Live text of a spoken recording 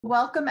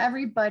Welcome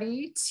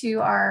everybody to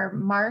our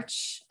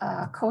March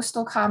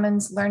Coastal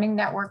Commons Learning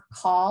Network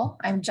call.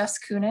 I'm Jess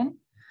Coonan,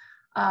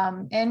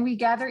 and we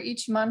gather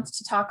each month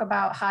to talk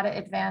about how to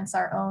advance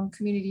our own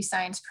community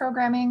science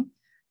programming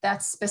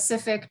that's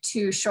specific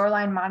to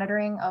shoreline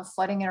monitoring of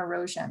flooding and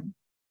erosion.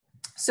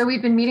 So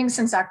we've been meeting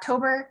since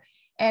October,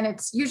 and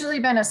it's usually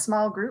been a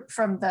small group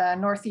from the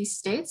Northeast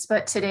states,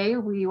 but today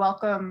we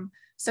welcome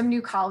some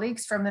new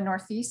colleagues from the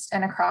Northeast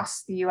and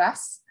across the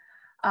US.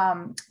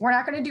 We're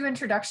not going to do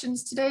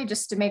introductions today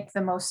just to make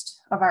the most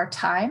of our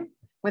time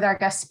with our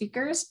guest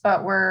speakers,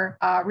 but we're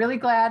really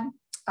glad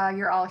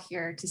you're all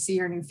here to see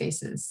your new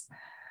faces.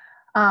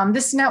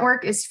 This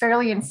network is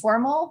fairly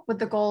informal with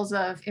the goals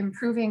of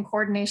improving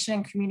coordination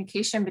and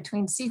communication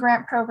between Sea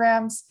Grant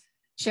programs,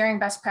 sharing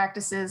best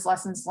practices,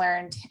 lessons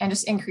learned, and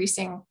just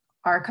increasing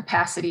our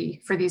capacity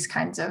for these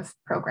kinds of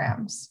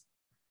programs.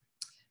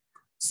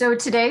 So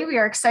today we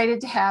are excited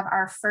to have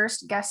our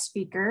first guest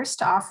speakers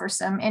to offer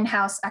some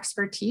in-house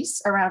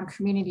expertise around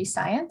community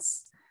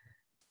science.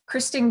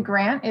 Kristen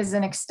Grant is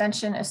an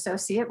extension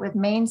associate with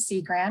Maine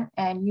Sea Grant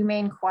and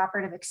UMaine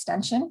Cooperative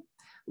Extension,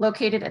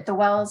 located at the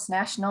Wells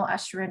National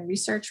Estuarine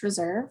Research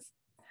Reserve.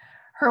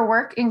 Her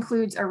work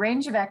includes a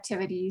range of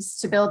activities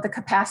to build the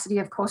capacity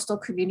of coastal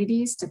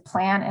communities to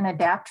plan and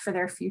adapt for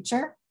their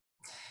future.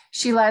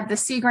 She led the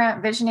Sea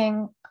Grant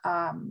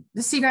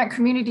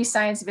Community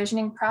Science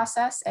Visioning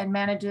process and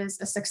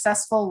manages a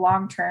successful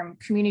long-term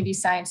community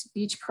science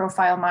beach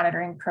profile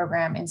monitoring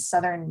program in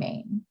southern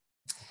Maine.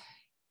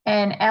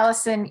 And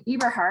Alyson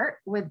Eberhardt,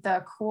 with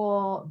the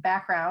cool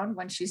background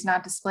when she's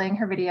not displaying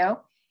her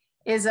video,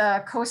 is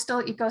a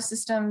coastal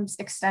ecosystems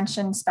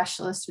extension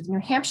specialist with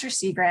New Hampshire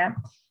Sea Grant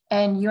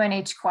and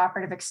UNH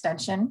Cooperative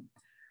Extension.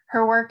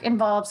 Her work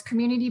involves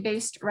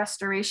community-based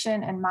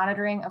restoration and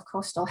monitoring of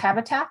coastal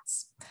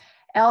habitats.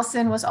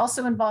 Alyson was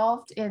also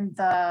involved in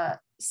the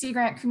Sea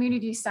Grant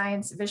Community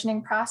Science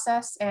Visioning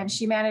process, and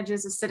she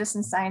manages a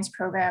citizen science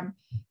program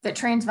that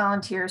trains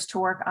volunteers to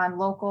work on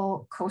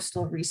local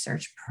coastal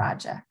research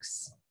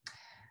projects.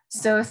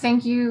 So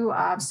thank you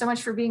so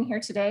much for being here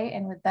today.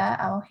 And with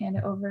that, I'll hand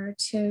it over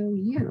to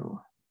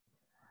you.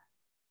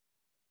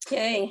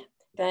 Okay,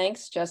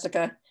 thanks,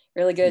 Jessica.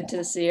 Really good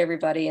to see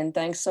everybody, and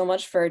thanks so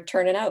much for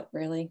turning out.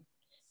 Really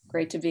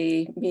great to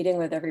be meeting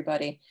with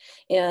everybody.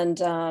 And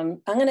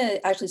I'm going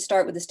to actually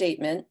start with a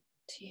statement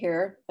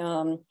here.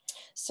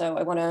 So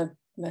I'm going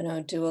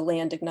to do a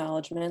land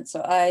acknowledgement.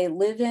 So I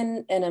live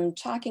in and I'm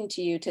talking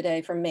to you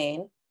today from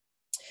Maine,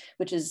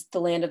 which is the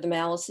land of the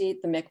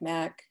Maliseet, the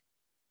Micmac,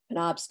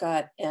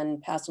 Penobscot,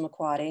 and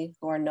Passamaquoddy,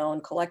 who are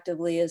known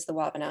collectively as the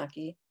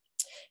Wabanaki,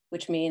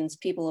 which means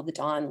people of the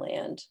Dawn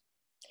Land.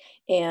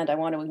 And I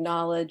want to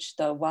acknowledge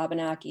the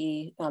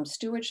Wabanaki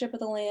stewardship of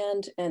the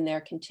land and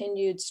their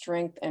continued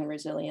strength and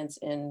resilience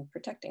in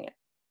protecting it.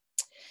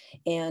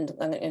 And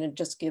I'm going to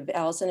just give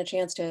Alyson a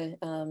chance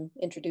to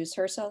introduce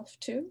herself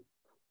too.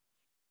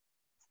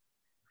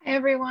 Hi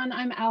everyone,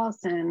 I'm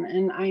Alyson,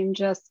 and I'm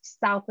just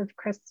south of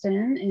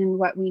Kristen in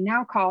what we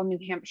now call New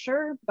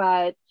Hampshire,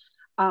 but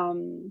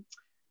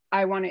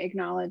I want to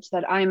acknowledge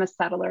that I'm a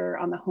settler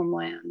on the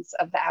homelands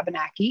of the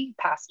Abenaki,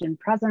 past and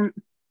present.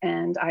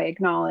 And I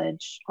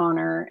acknowledge,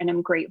 honor, and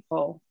am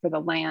grateful for the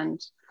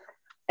land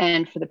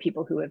and for the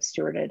people who have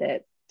stewarded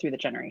it through the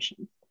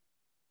generations.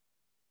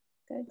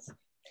 Thanks.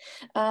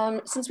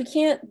 Since we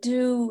can't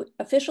do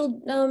official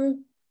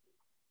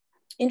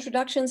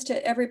introductions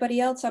to everybody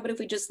else, how about if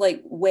we just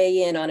like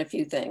weigh in on a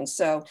few things?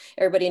 So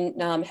everybody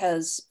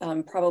has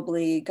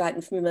probably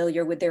gotten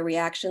familiar with their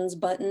reactions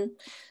button.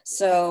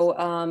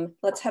 So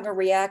let's have a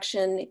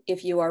reaction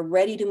if you are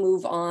ready to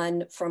move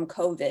on from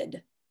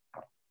COVID.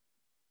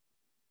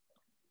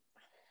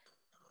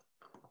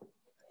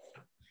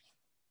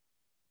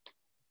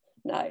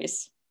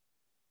 Nice.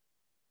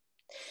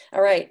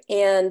 All right,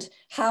 and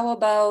how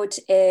about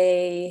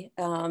a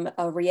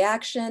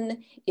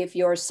reaction if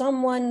you're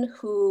someone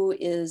who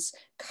is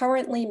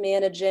currently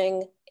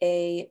managing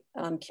a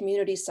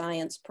community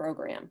science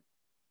program?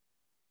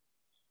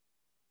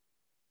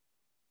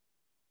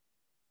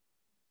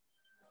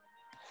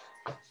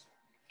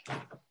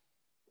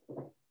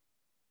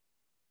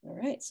 All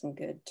right, some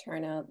good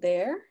turnout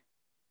there.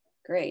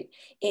 Great.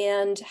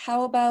 And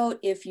how about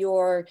if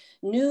you're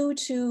new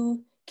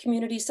to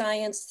community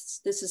science,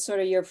 this is sort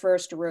of your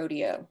first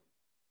rodeo?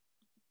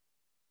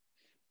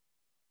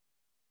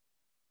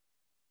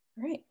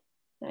 All right,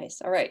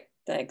 nice. All right,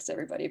 thanks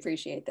everybody,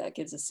 appreciate that.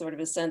 Gives us sort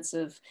of a sense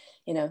of,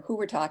 you know, who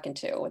we're talking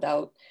to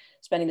without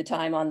spending the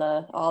time on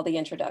all the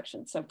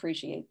introductions, so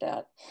appreciate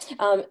that.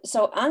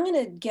 So I'm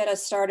gonna get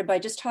us started by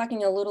just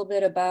talking a little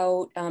bit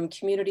about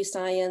community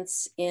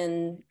science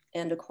in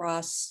and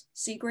across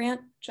Sea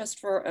Grant, just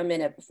for a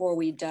minute before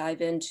we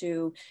dive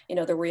into, you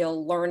know, the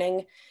real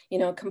learning, you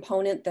know,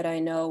 component that I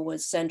know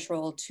was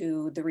central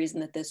to the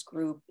reason that this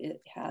group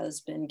has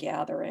been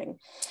gathering.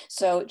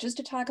 So just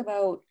to talk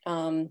about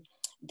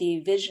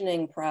the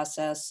visioning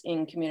process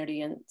in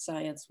community and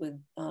science with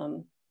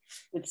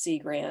Sea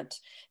Grant,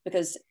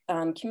 because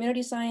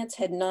community science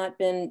had not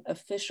been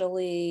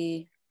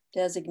officially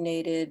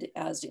designated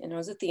as,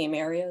 as a theme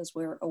area, as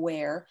we're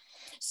aware.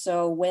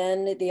 So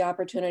when the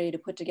opportunity to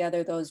put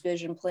together those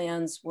vision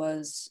plans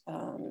was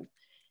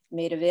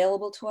made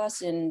available to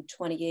us in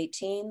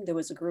 2018, there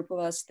was a group of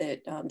us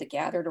that, that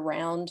gathered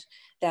around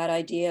that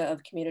idea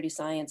of community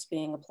science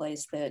being a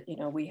place that,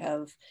 we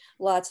have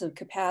lots of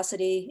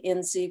capacity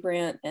in Sea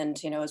Grant, and,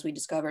 as we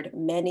discovered,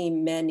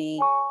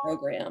 many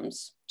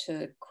programs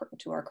to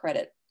our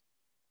credit.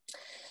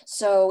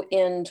 So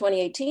in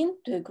 2018,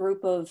 a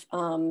group of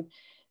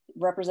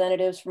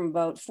representatives from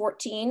about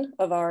 14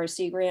 of our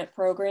Sea Grant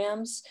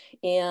programs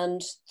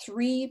and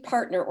 3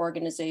 partner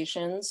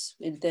organizations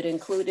that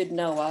included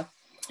NOAA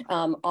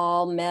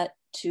all met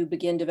to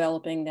begin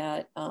developing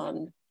that,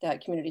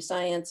 that community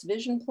science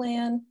vision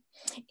plan.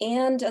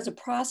 And as a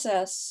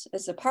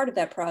part of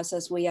that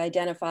process, we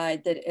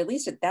identified that at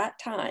least at that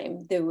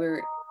time, there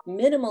were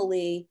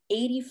minimally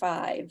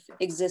 85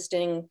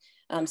 existing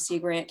Sea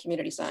Grant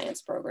community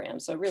science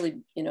programs. So it really,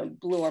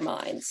 blew our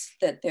minds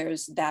that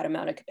there's that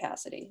amount of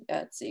capacity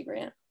at Sea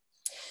Grant.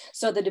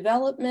 So the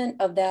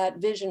development of that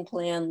vision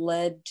plan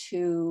led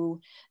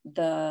to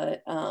the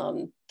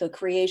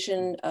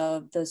creation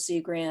of the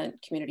Sea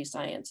Grant Community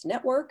Science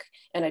Network.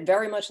 And I'd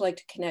very much like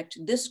to connect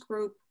this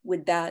group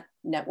with that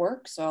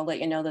network. So I'll let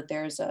you know that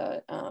there's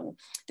a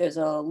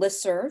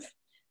listserv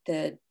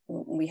that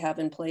we have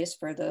in place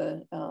for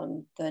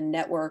the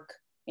network,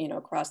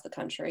 across the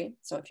country.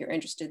 So if you're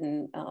interested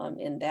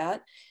in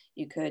that,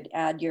 you could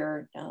add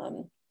your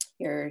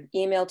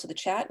email to the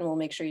chat and we'll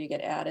make sure you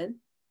get added.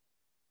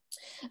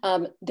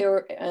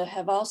 There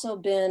have also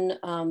been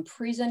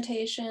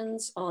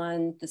presentations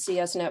on the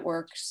CS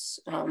Network's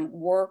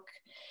work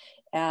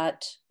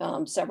at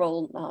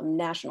several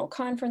national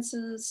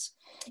conferences,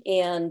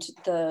 and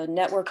the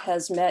network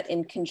has met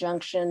in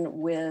conjunction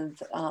with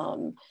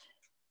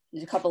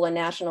a couple of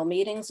national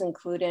meetings,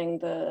 including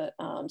the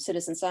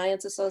Citizen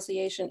Science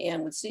Association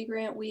and with Sea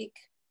Grant Week.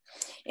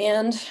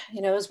 And,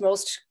 as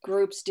most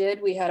groups did,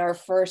 we had our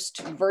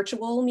first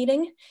virtual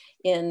meeting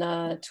in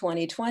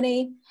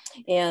 2020.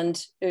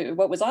 And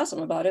what was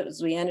awesome about it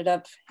was we ended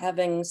up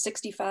having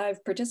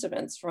 65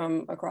 participants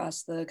from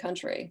across the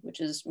country,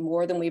 which is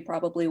more than we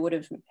probably would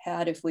have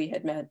had if we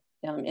had met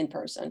in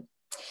person.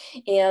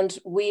 And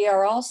we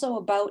are also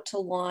about to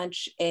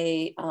launch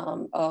a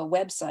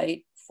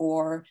website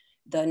for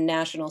the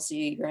National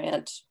Sea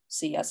Grant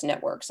CS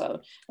Network.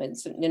 So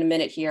in a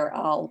minute here,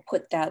 I'll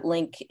put that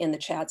link in the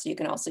chat so you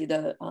can all see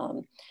the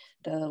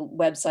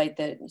website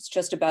that it's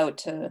just about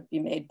to be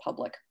made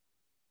public.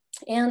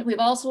 And we've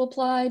also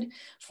applied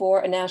for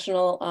a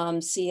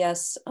national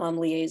CS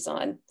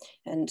liaison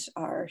and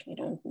are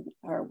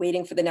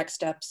waiting for the next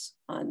steps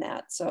on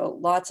that. So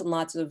lots and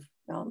lots of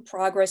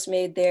progress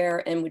made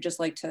there, and we'd just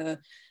like to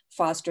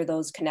foster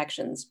those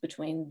connections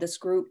between this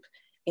group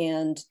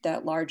and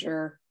that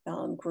larger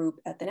group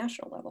at the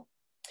national level.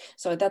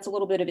 So that's a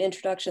little bit of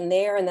introduction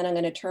there, and then I'm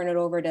going to turn it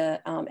over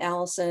to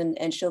Alyson,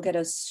 and she'll get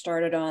us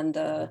started on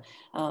the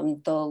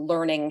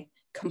learning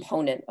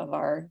component of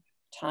our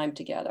time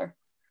together.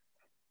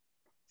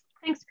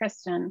 Thanks,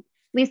 Kristen.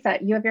 Lisa,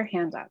 you have your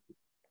hand up.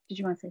 Did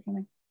you want to say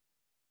something?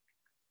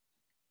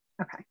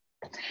 Okay.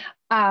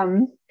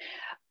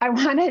 I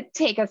want to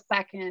take a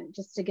second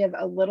just to give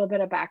a little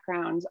bit of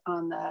background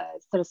on the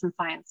citizen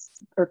science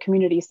or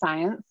community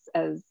science,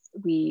 as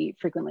we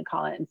frequently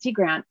call it in Sea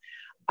Grant.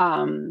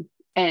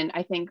 And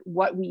I think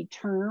what we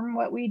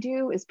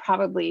do is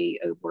probably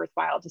a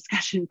worthwhile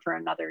discussion for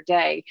another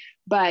day.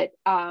 But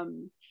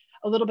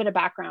a little bit of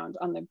background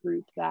on the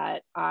group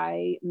that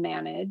I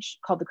manage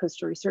called the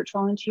Coastal Research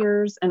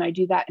Volunteers. And I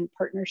do that in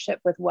partnership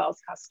with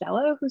Wells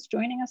Costello, who's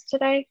joining us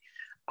today.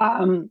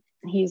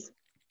 He's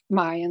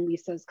my and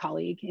Lisa's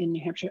colleague in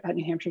New Hampshire at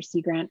New Hampshire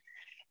Sea Grant.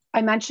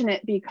 I mention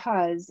it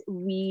because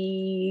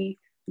we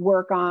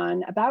work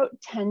on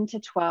about 10 to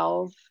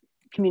 12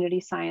 community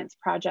science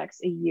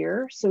projects a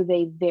year. So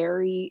they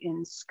vary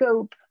in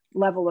scope,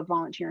 level of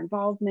volunteer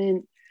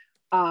involvement,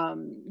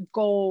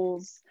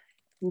 goals,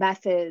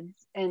 methods.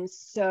 And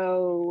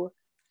so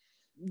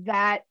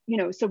that,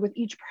 so with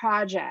each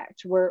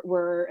project,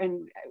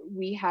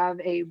 we have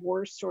a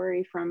war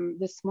story from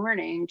this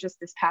morning, just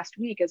this past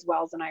week, as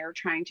Wells and I are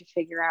trying to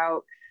figure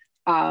out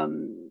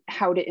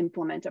how to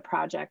implement a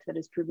project that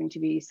is proving to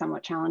be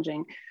somewhat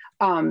challenging.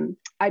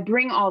 I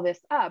bring all this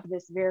up,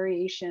 this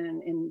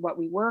variation in what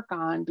we work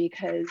on,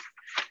 because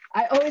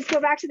I always go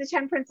back to the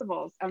 10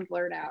 principles I'm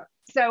blurred out.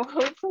 So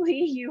hopefully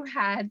you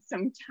had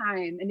some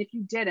time, and if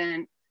you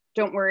didn't,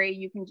 don't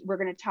worry, we're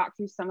going to talk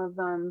through some of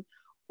them,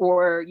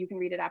 or you can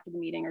read it after the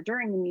meeting or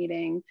during the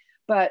meeting.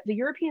 But the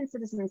European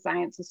Citizen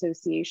Science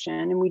Association,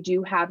 and we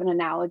do have an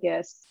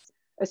analogous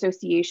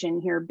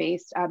association here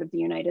based out of the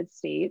United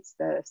States,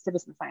 the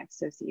Citizen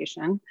Science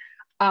Association.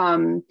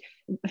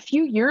 A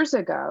few years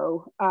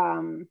ago,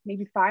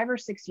 maybe 5 or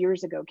 6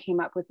 years ago, came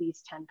up with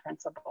these 10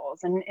 principles.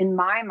 And in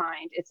my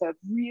mind, it's a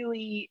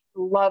really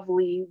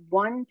lovely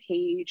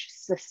one-page,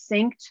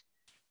 succinct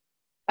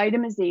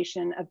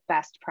itemization of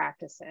best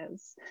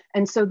practices.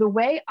 And so the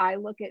way I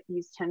look at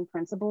these 10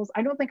 principles,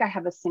 I don't think I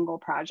have a single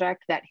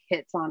project that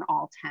hits on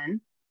all 10.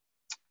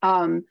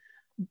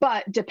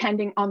 But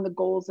depending on the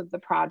goals of the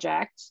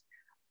project,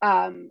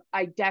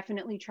 I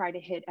definitely try to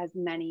hit as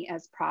many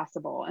as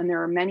possible. And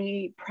there are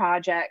many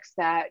projects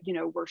that, you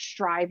know, we're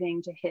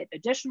striving to hit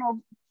additional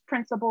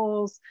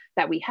principles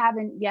that we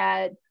haven't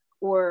yet,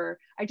 or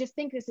I just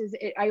think this is,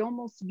 I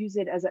almost use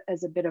it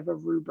as a bit of a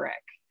rubric.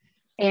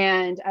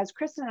 And as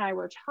Kristen and I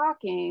were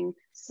talking,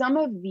 some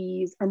of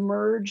these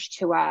emerged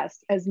to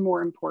us as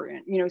more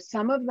important. You know,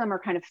 some of them are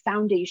kind of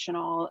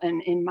foundational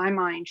and in my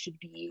mind should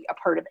be a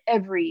part of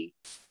every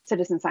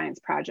citizen science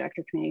project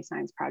or community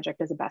science project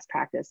as a best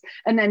practice.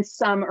 And then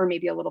some are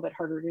maybe a little bit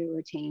harder to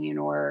attain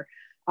or,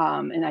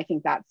 and I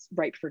think that's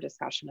ripe for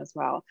discussion as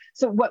well.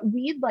 So what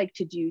we'd like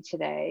to do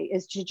today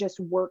is to just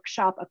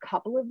workshop a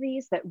couple of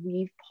these that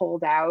we've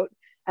pulled out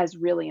as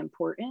really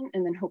important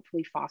and then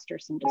hopefully foster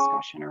some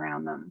discussion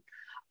around them.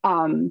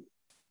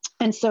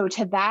 And so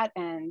to that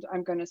end,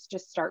 I'm going to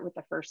just start with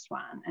the first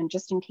one. And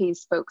just in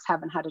case folks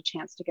haven't had a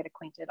chance to get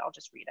acquainted, I'll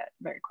just read it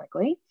very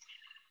quickly.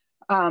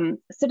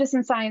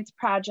 Citizen science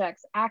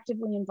projects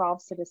actively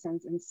involve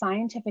citizens in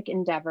scientific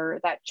endeavor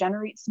that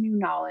generates new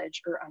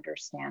knowledge or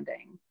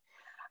understanding.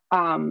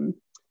 And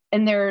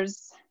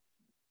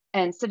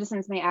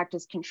citizens may act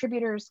as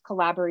contributors,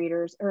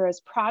 collaborators, or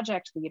as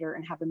project leader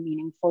and have a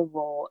meaningful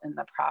role in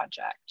the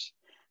project.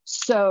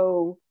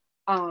 So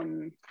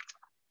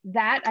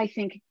that I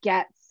think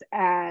gets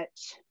at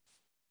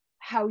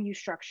how you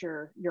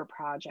structure your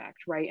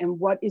project, right? And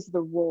what is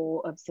the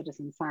role of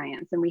citizen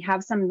science? And we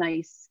have some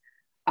nice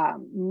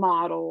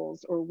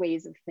models or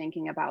ways of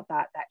thinking about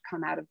that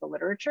come out of the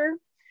literature.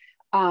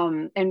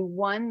 And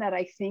one that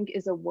I think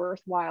is a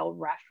worthwhile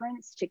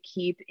reference to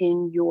keep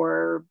in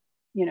your,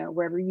 you know,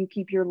 wherever you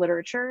keep your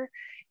literature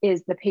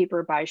is the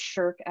paper by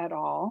Shirk et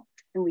al.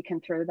 And we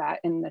can throw that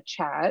in the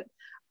chat.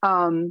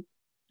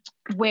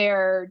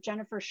 Where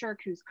Jennifer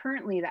Shirk, who's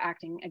currently the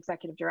acting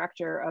executive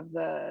director of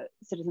the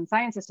Citizen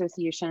Science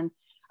Association,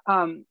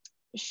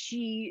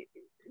 she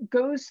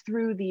goes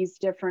through these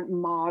different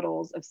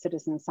models of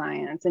citizen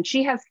science, and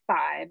she has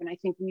 5, and I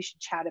think we should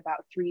chat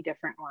about 3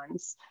 different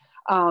ones,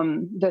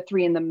 the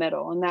 3 in the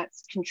middle, and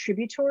that's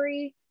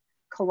contributory,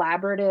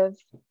 collaborative,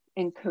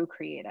 and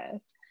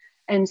co-creative.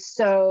 And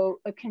so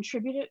a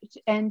contributory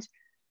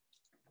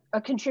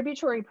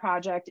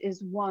project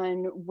is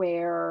one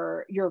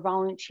where your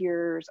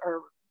volunteers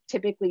are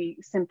typically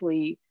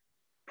simply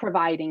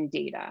providing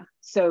data.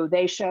 So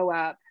they show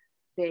up,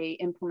 they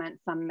implement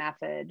some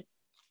method,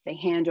 they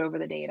hand over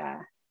the data,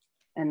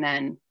 and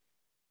then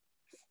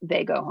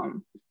they go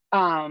home.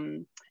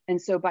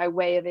 And so by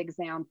way of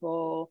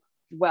example,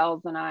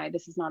 Wells and I,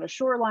 this is not a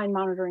shoreline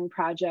monitoring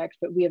project,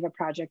 but we have a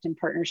project in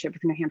partnership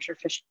with New Hampshire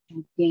Fish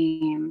and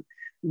Game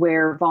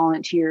where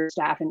volunteers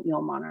staff an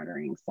eel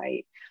monitoring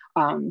site.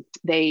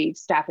 They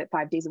staff it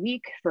 5 days a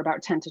week for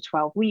about 10 to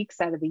 12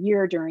 weeks out of the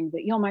year during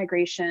the eel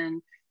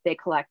migration. They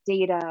collect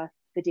data,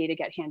 the data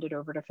get handed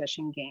over to Fish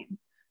and Game.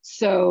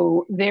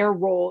 So their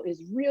role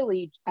is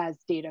really as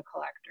data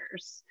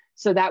collectors.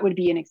 So that would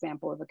be an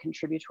example of a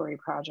contributory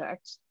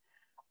project.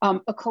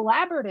 A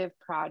collaborative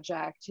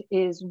project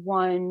is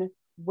one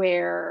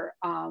where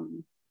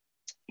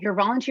your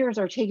volunteers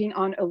are taking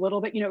on a little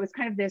bit, you know, it's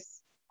kind of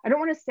this, I don't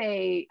want to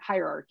say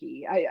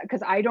hierarchy,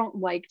 because I don't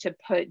like to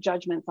put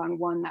judgments on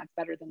one that's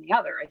better than the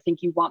other. I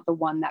think you want the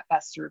one that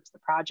best serves the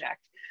project.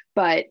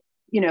 But,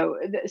 you know,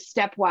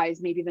 stepwise,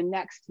 maybe the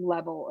next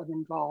level of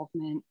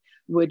involvement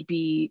would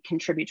be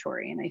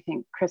contributory. And I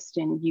think,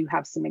 Kristen, you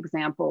have some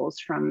examples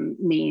from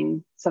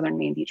Southern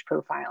Maine beach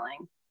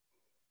profiling.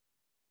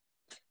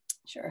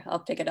 Sure, I'll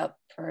pick it up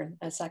for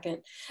a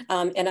second.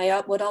 And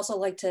I would also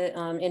like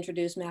to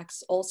introduce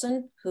Max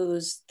Olson,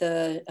 who's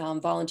the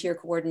volunteer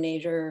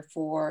coordinator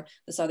for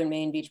the Southern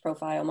Maine Beach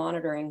Profile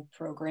Monitoring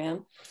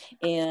Program.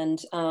 And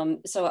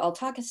so I'll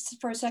talk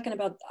for a second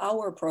about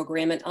our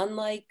program. And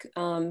unlike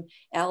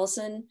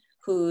Alyson,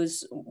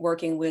 who's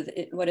working with,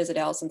 what is it,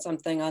 Alyson,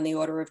 something on the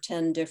order of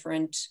 10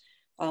 different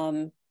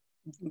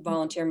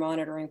volunteer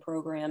monitoring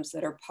programs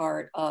that are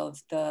part of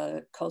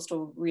the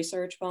Coastal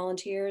Research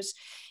Volunteers.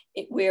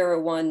 We're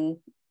a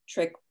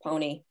one-trick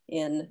pony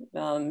in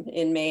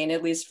Maine,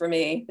 at least for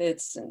me.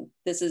 This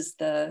is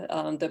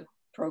the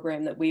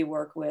program that we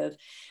work with,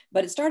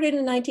 but it started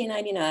in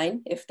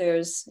 1999. If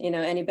there's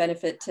any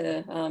benefit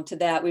to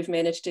that, we've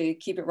managed to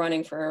keep it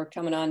running for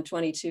coming on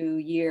 22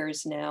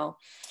 years now,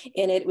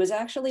 and it was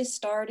actually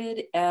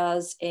started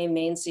as a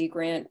Maine Sea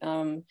Grant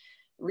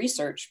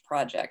research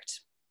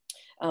project.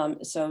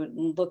 So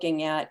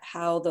looking at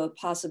how the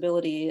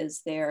possibility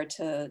is there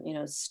to,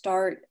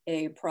 start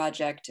a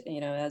project,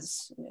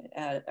 as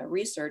at a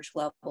research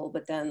level,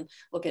 but then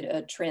look at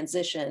a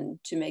transition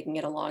to making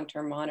it a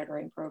long-term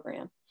monitoring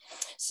program.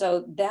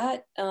 So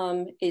that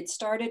it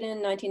started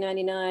in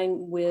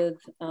 1999 with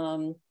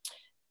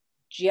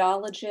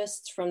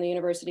geologists from the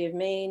University of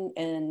Maine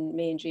and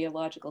Maine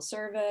Geological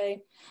Survey.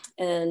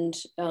 And,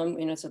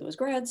 so there was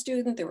grad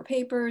student, there were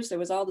papers, there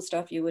was all the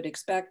stuff you would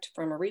expect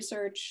from a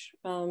research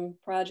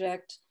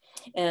project.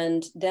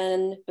 And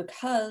then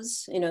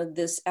because,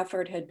 this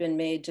effort had been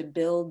made to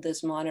build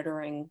this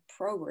monitoring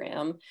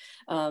program,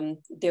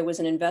 there was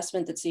an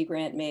investment that Sea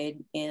Grant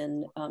made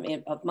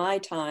of my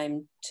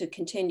time to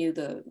continue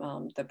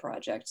the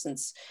project.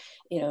 Since,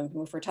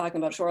 if we're talking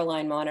about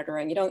shoreline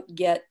monitoring, you don't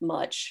get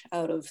much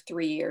out of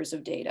 3 years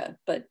of data,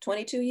 but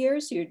 22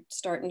 years, you're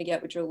starting to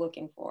get what you're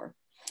looking for.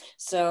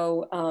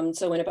 So,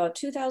 so in about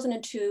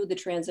 2002, the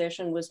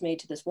transition was made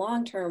to this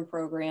long-term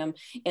program.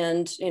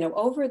 And,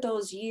 over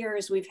those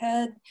years, we've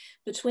had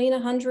between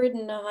 100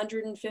 and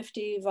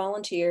 150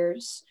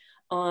 volunteers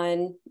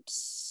on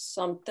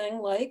something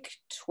like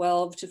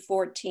 12 to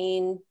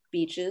 14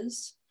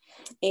 beaches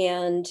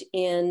and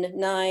in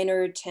 9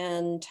 or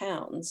 10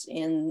 towns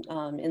in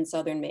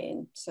southern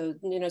Maine. So,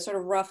 sort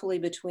of roughly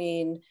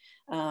between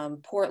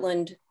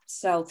Portland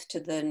south to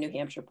the New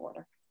Hampshire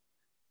border.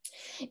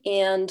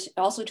 And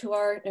also to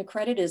our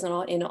credit is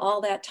in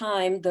all that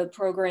time, the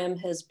program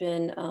has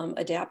been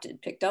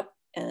adapted, picked up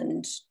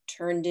and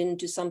turned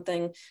into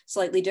something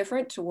slightly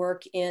different to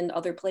work in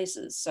other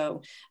places.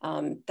 So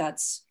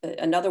that's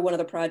another one of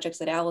the projects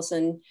that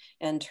Alyson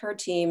and her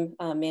team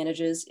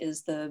manages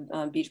is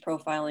the beach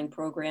profiling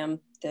program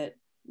that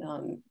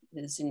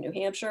is in New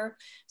Hampshire,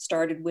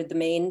 started with the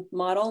Maine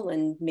model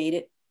and made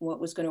it what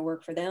was going to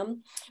work for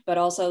them, but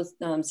also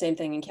same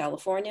thing in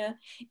California,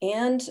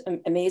 and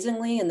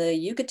amazingly in the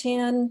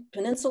Yucatan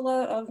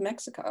Peninsula of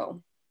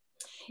Mexico.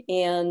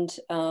 And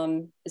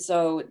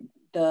so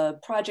the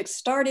project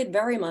started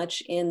very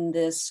much in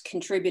this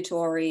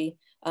contributory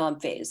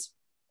phase.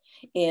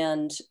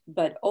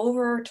 But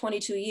over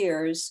 22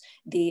 years,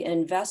 the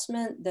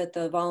investment that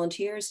the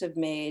volunteers have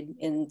made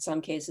in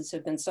some cases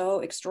have been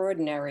so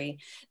extraordinary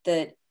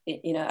that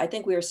I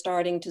think we are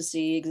starting to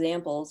see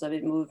examples of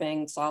it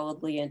moving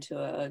solidly into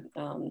a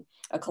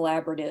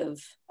collaborative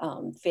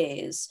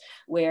phase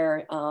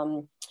where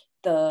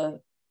the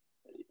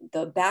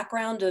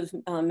background of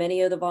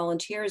many of the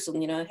volunteers,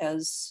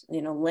 has,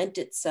 lent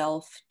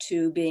itself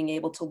to being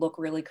able to look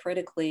really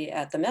critically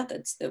at the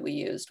methods that we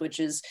used, which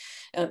is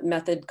a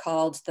method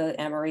called the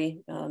Emory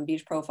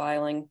beach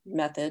profiling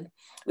method,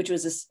 which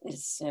was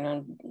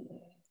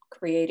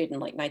created in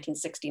like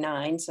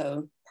 1969.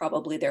 So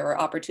probably there are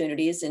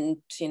opportunities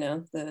in,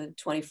 the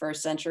 21st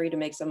century to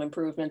make some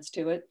improvements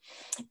to it.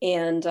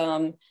 And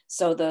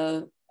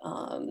so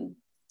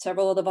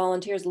several of the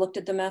volunteers looked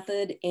at the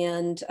method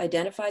and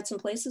identified some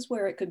places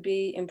where it could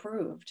be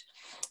improved,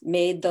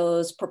 made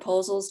those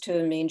proposals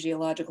to Maine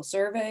Geological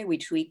Survey. We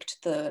tweaked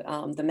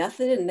the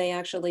method, and they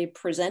actually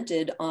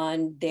presented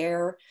on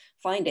their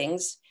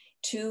findings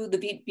to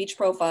the beach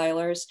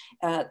profilers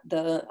at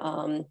the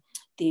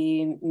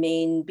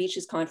Maine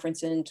Beaches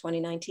Conference in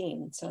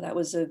 2019. So that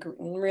was a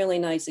really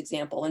nice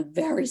example and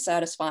very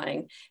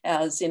satisfying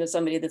as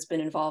somebody that's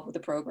been involved with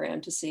the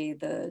program to see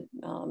the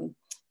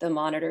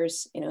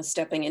monitors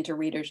stepping into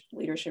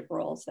leadership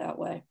roles that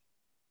way.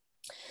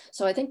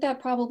 So I think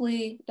that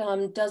probably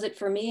does it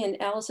for me. And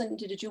Alyson,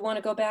 did you want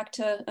to go back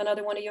to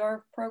another one of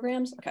your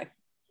programs? Okay.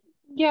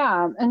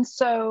 Yeah, and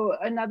so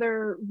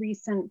another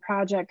recent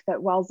project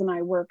that Wells and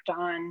I worked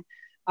on,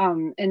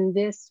 and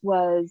this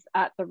was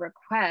at the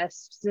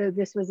request, so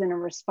this was in a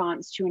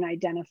response to an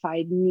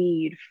identified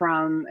need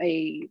from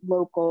a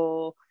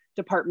local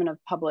Department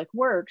of Public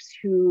Works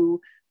who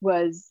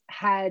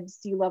had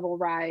sea level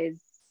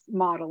rise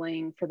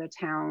modeling for the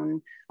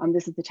town.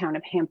 This is the town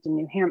of Hampton,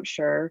 New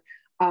Hampshire.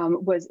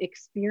 Was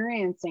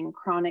experiencing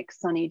chronic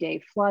sunny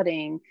day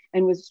flooding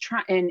and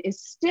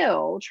is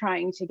still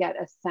trying to get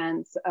a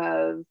sense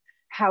of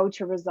how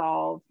to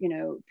resolve,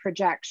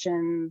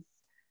 projections,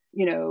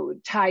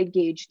 tide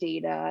gauge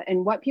data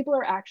and what people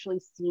are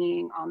actually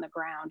seeing on the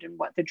ground and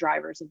what the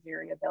drivers of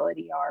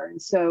variability are. And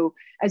so,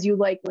 as you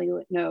likely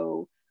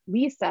know,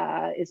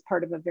 Lisa is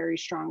part of a very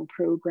strong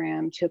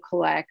program to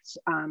collect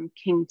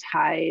king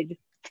tide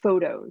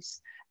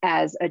photos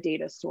as a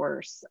data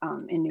source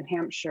in New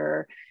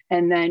Hampshire.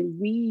 And then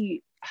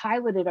we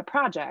piloted a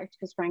project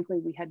because frankly,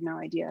 we had no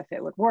idea if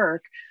it would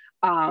work.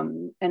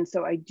 And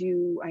so I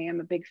am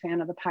a big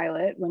fan of the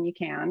pilot when you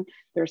can.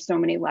 There's so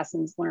many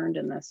lessons learned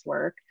in this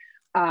work.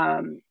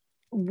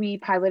 We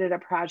piloted a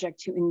project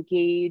to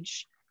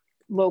engage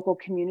local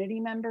community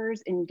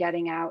members in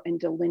getting out and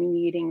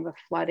delineating the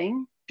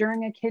flooding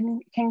during a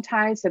king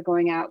tide. So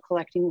going out,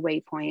 collecting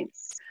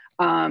waypoints,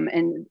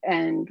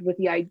 and with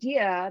the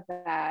idea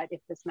that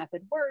if this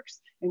method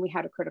works and we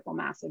had a critical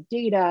mass of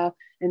data,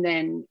 and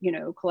then,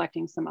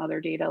 collecting some other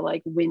data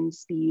like wind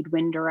speed,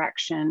 wind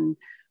direction,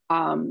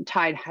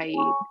 tide height,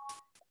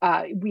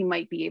 we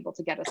might be able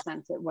to get a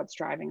sense at what's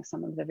driving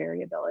some of the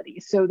variability.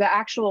 So the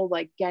actual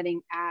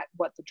getting at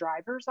what the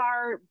drivers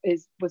are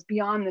was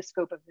beyond the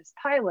scope of this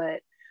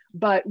pilot.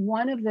 But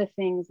one of the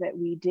things that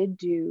we did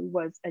do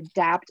was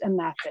adapt a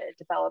method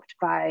developed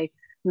by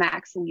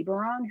Max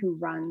Lieberon, who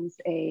runs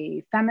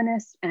a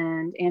feminist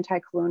and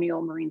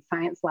anti-colonial marine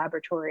science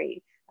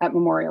laboratory at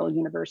Memorial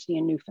University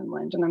in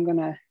Newfoundland. And I'm going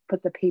to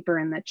put the paper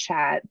in the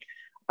chat.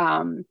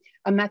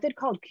 A method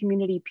called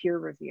community peer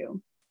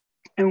review.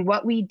 And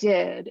what we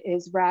did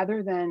is,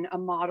 rather than a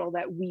model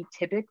that we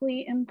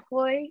typically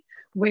employ,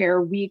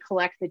 where we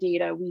collect the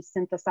data, we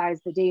synthesize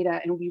the data,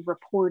 and we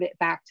report it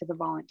back to the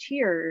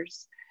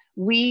volunteers,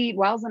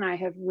 Wells and I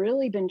have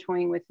really been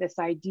toying with this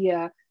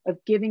idea of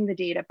giving the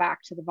data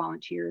back to the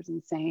volunteers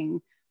and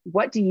saying,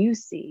 what do you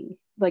see?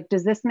 Like,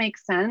 does this make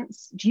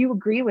sense? Do you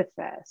agree with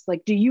this?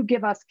 Like, do you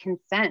give us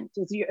consent?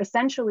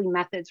 Essentially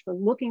methods for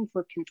looking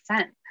for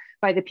consent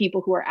by the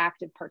people who are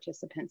active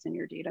participants in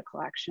your data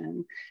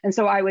collection. And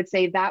so I would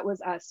say that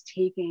was us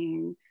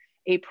taking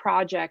a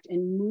project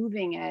and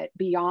moving it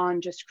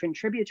beyond just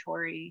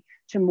contributory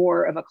to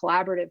more of a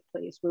collaborative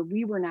place, where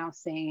we were now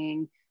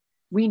saying,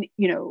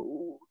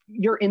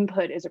 your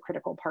input is a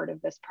critical part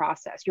of this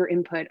process, your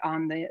input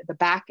on the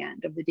back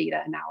end of the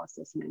data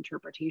analysis and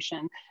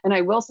interpretation. And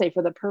I will say,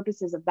 for the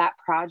purposes of that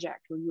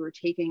project, where you were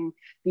taking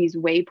these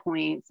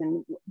waypoints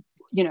and,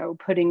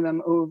 putting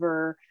them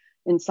over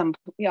in some,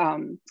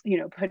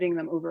 putting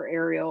them over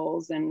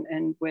aerials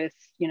and with,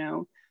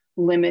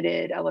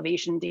 limited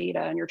elevation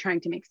data, and you're trying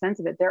to make sense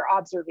of it, their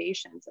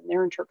observations and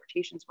their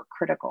interpretations were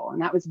critical.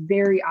 And that was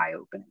very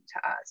eye-opening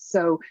to us.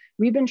 So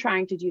we've been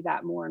trying to do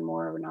that more and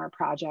more in our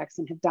projects,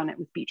 and have done it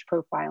with beach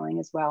profiling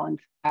as well. In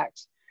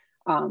fact,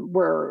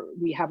 where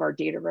we have our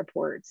data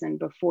reports, and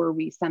before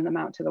we send them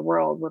out to the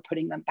world, we're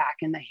putting them back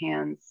in the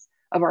hands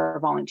of our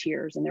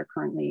volunteers, and they're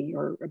currently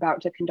or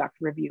about to conduct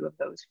review of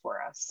those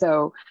for us.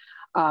 So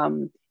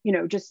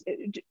just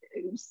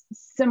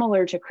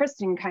similar to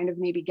Kristen, kind of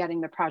maybe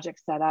getting the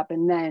project set up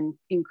and then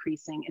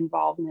increasing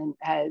involvement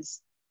as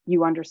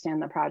you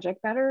understand the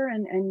project better,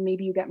 and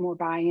maybe you get more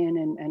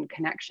buy-in and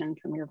connection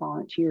from your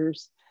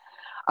volunteers.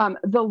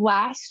 The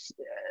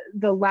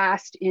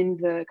last in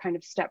the kind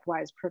of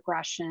stepwise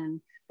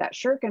progression that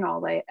Shirk et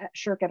al.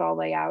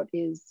 Lay out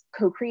is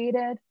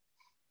co-created.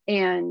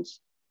 And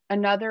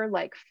another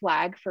like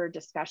flag for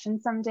discussion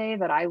someday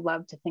that I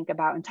love to think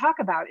about and talk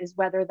about is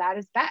whether that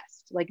is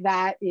best. Like,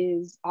 that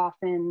is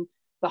often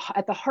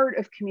at the heart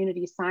of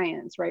community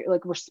science, right?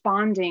 Like,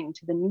 responding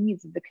to the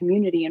needs of the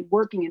community and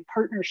working in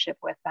partnership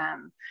with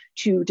them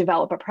to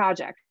develop a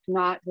project,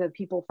 not the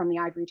people from the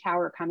ivory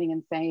tower coming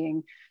and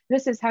saying,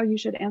 this is how you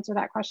should answer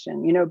that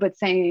question, but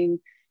saying,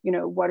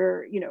 what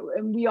are,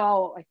 and we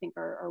all, I think,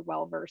 are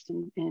well-versed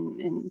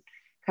in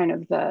kind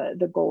of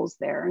the goals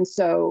there. And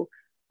so,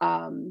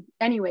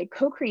 anyway,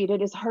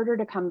 co-created is harder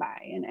to come by,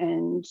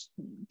 and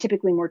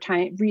typically more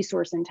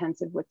resource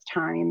intensive with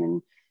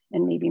time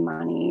and maybe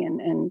money.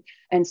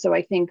 And so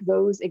I think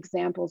those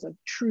examples of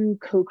true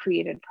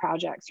co-created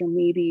projects are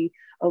maybe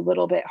a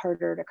little bit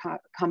harder to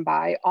come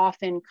by,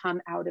 often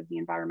come out of the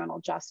environmental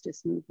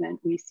justice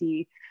movement. We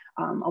see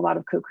a lot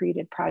of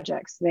co-created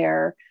projects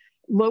there.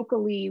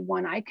 Locally,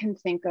 one I can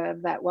think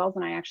of that Wells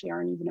and I actually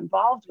aren't even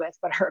involved with,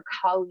 but our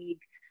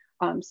colleague,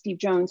 Steve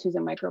Jones, who's a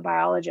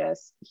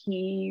microbiologist,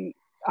 he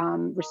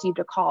received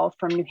a call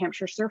from New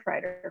Hampshire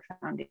Surfrider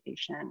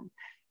Foundation,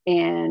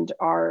 and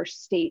our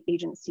state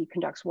agency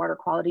conducts water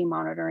quality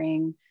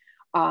monitoring,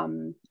 I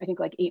think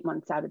like 8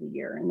 months out of the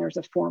year, and there's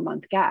a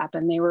 4-month gap,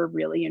 and they were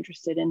really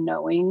interested in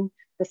knowing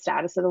the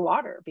status of the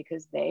water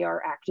because they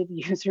are active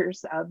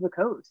users of the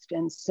coast.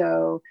 And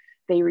so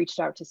they reached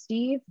out to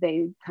Steve,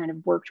 they kind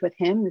of worked with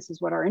him. This is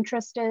what our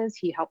interest is.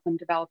 He helped them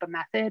develop a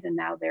method, and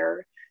now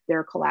they're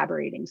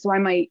collaborating. So I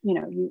might,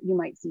 you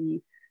might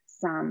see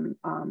some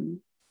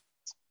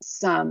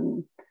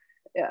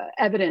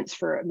evidence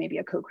for maybe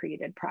a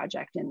co-created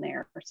project in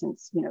there,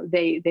 since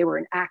they were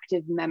an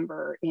active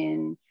member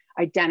in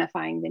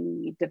identifying the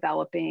need,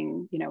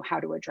 developing how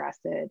to address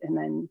it, and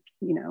then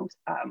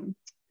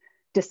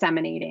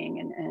disseminating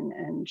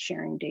and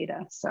sharing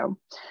data. So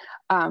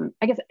I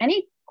guess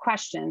any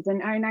questions,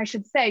 and I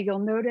should say, you'll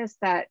notice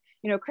that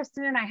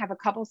Kristen and I have a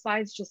couple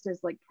slides just as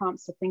like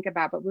prompts to think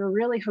about, but we're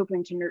really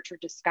hoping to nurture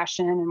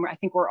discussion, and I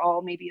think we're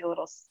all maybe a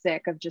little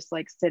sick of just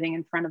like sitting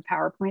in front of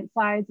PowerPoint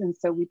slides, and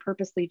so we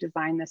purposely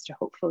designed this to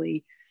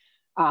hopefully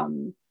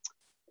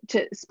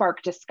to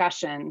spark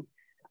discussion.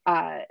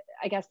 I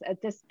guess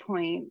at this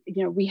point,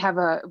 we have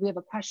a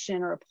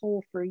question or a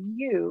poll for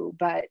you,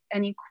 but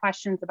any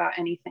questions about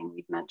anything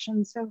we've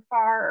mentioned so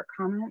far or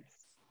comments?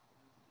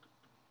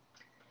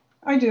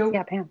 I do.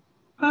 Yeah, Pam.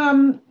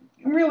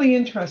 Really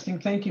interesting,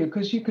 thank you,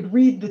 because you could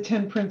read the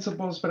 10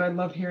 principles, but I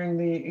love hearing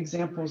the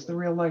examples, the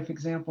real life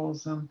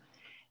examples.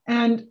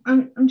 And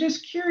I'm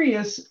just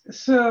curious,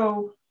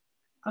 so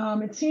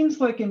it seems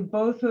like in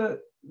both of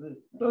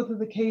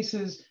the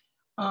cases,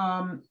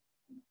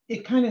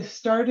 it kind of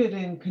started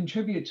in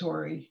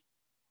contributory,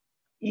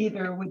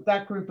 either with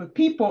that group of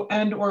people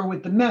and or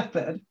with the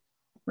method,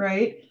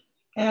 right?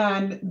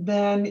 And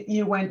then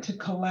you went to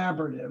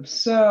collaborative.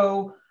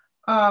 So,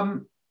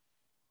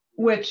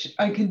 which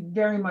I can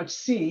very much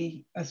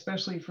see,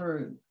 especially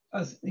for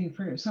us,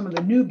 for some of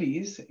the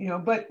newbies,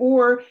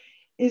 or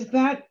is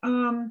that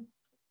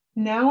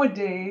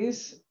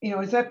nowadays,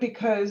 is that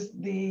because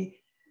the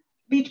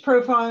beach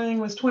profiling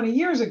was 20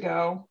 years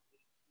ago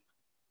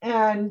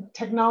and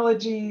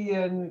technology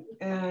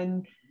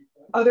and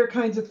other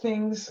kinds of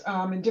things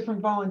and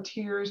different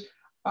volunteers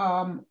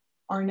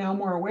are now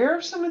more aware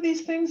of some of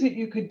these things that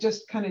you could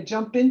just kind of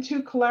jump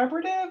into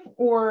collaborative?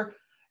 Or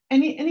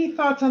any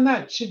thoughts on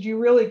that? Should you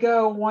really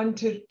go 1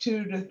 to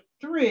 2 to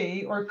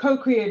 3, or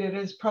co-created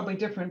is probably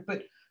different,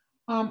 but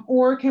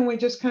or can we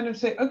just kind of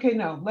say, okay,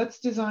 no, let's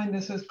design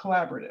this as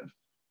collaborative.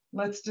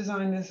 Let's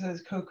design this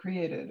as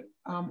co-created.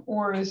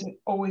 Or is it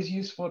always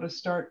useful to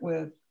start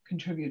with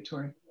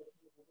contributory?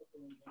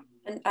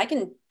 And I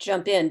can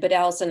jump in, but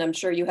Alyson, I'm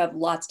sure you have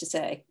lots to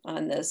say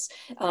on this.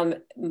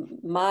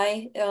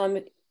 My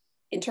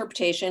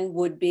interpretation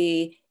would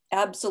be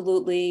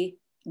absolutely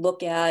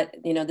look at,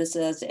 you know, this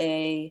as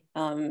a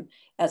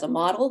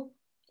model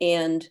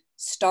and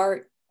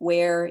start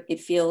where it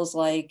feels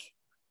like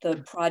the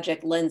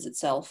project lends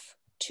itself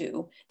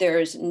to.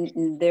 There's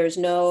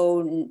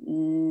no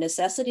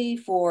necessity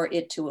for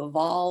it to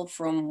evolve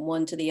from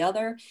one to the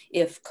other.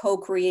 If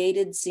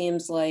co-created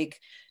seems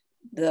like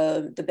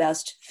the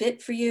best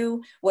fit for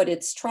you, what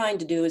it's trying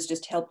to do is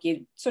just help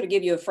you, sort of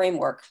give you a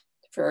framework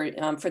for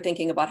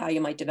thinking about how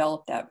you might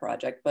develop that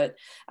project. But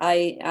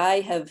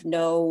I have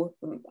no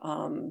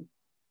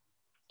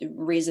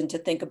reason to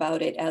think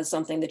about it as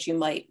something that you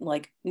might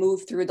like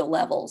move through the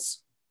levels.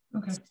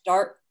 Okay.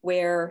 Start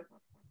where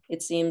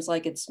it seems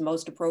like it's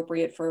most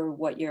appropriate for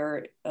what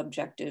your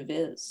objective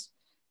is.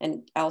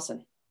 And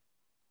Alyson.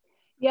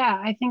 Yeah,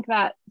 I think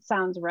that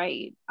sounds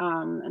right.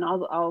 And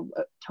I'll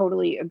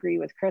totally agree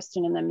with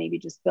Kristen, and then maybe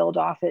just build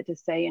off it to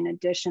say, in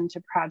addition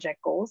to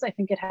project goals, I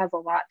think it has a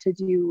lot to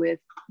do with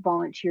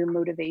volunteer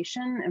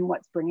motivation and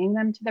what's bringing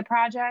them to the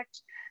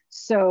project.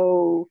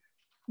 So,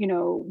 you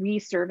know, we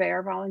survey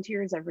our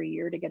volunteers every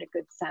year to get a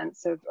good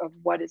sense of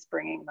what is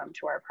bringing them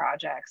to our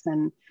projects.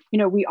 And, you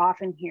know, we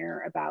often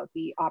hear about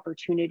the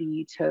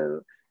opportunity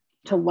to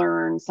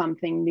learn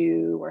something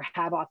new or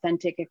have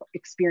authentic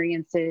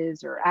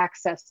experiences or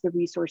access the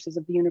resources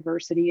of the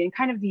university and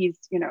kind of these,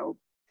 you know,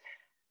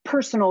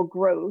 personal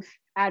growth,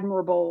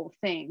 admirable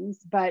things.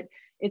 But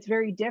it's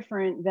very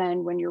different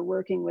than when you're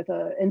working with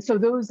and so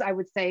those, I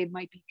would say,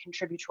 might be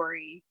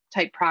contributory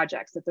type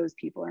projects that those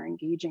people are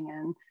engaging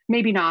in.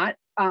 Maybe not,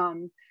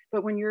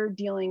 but when you're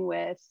dealing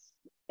with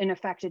an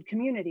affected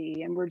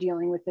community, and we're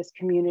dealing with this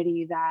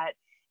community that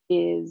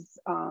is,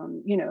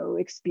 you know,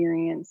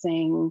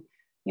 experiencing,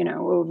 you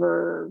know,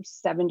 over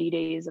 70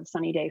 days of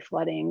sunny day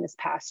flooding this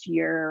past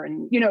year,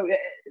 and, you know,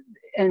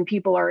 and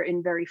people are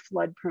in very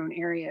flood prone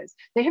areas.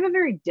 They have a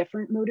very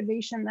different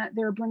motivation that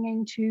they're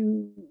bringing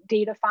to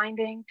data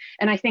finding.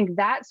 And I think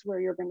that's where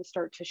you're going to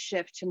start to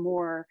shift to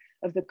more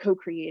of the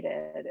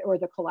co-created or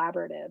the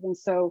collaborative. And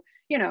so,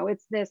 you know,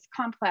 it's this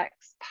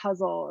complex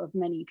puzzle of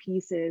many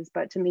pieces,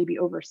 but to maybe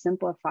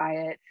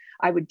oversimplify it,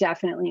 I would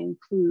definitely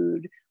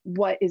include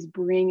what is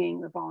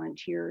bringing the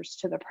volunteers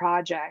to the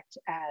project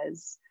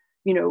as,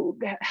 you know,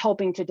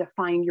 helping to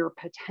define your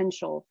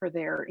potential for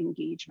their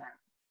engagement.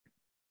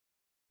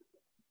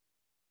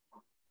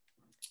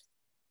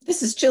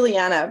 This is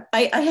Juliana.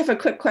 I have a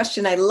quick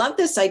question. I love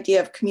this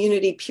idea of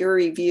community peer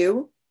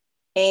review,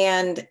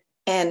 and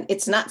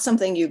it's not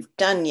something you've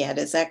done yet.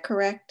 Is that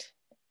correct?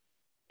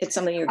 It's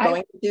something you're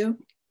going to do?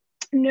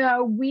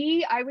 No,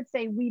 I would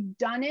say we've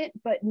done it,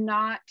 but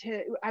not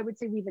to, I would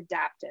say we've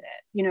adapted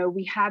it. You know,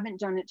 we haven't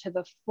done it to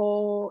the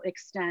full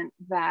extent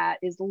that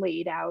is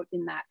laid out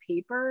in that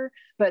paper,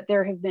 but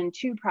there have been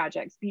 2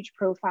 projects, beach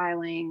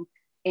profiling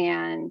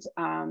and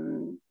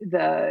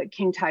the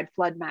king tide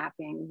flood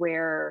mapping,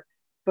 where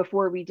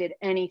before we did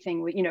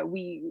anything, you know,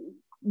 we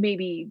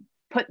maybe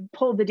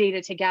pulled the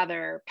data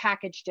together,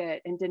 packaged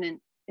it, and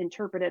didn't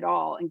interpret it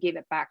all and gave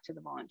it back to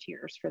the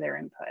volunteers for their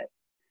input.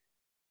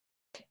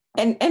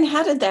 And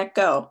how did that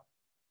go?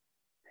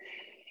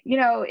 You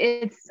know,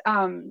 it's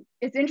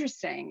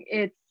interesting.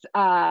 It's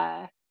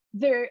I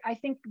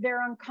think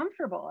they're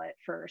uncomfortable at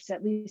first,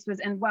 at least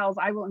and Wells,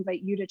 I will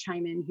invite you to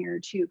chime in here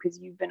too, because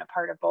you've been a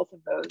part of both of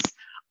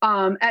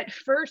those. At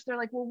first they're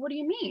like, well, what do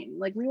you mean?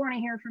 Like, we want to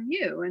hear from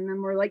you. And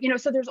then we're like, you know,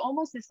 so there's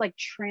almost this like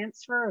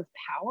transfer of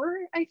power,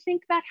 I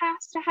think, that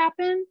has to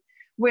happen,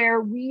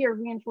 where we are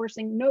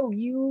reinforcing, no,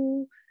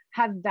 you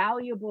have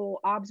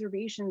valuable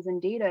observations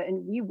and data,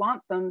 and we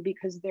want them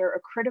because they're a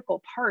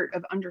critical part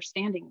of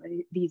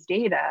understanding these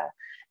data.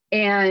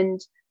 And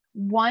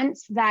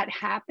once that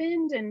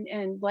happened,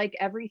 and like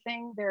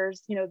everything,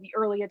 there's, you know, the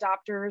early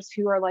adopters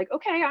who are like,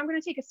 okay, I'm going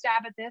to take a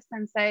stab at this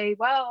and say,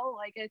 well,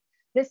 like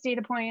this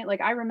data point, like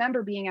I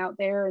remember being out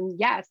there, and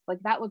yes, like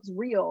that looks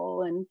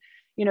real. And,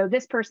 you know,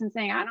 this person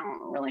saying, I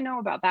don't really know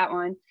about that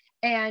one.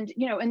 And,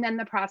 you know, and then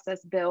the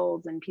process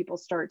builds and people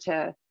start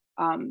to,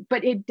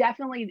 but it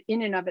definitely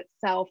in and of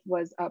itself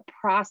was a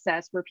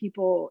process where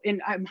people,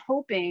 and I'm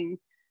hoping,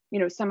 you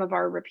know, some of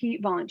our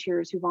repeat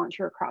volunteers who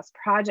volunteer across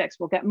projects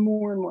will get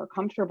more and more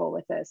comfortable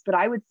with this. But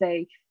I would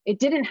say it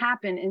didn't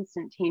happen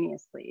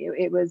instantaneously.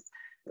 It was,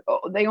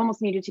 they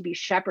almost needed to be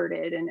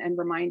shepherded and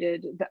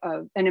reminded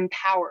of and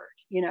empowered,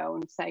 you know,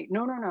 and say,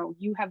 no,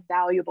 you have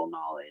valuable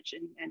knowledge,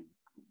 and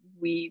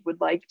we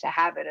would like to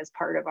have it as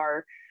part of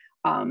our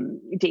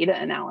data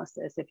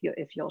analysis if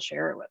you'll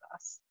share it with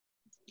us.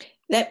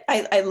 That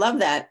I love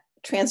that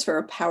transfer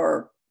of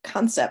power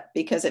concept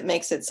because it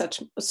makes it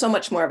so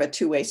much more of a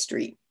two-way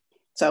street.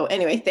 So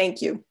anyway,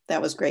 thank you.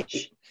 That was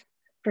great.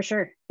 For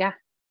sure. Yeah.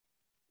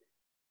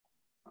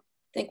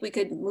 Think we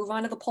could move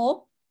on to the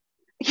poll?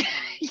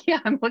 Yeah,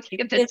 I'm looking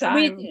at the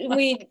time.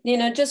 We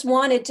just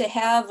wanted to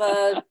have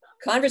a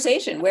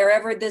conversation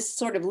wherever this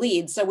sort of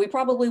leads. So we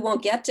probably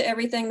won't get to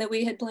everything that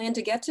we had planned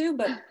to get to,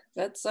 but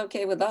that's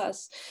okay with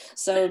us.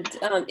 So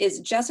is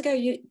Jessica,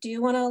 do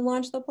you want to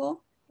launch the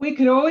poll? We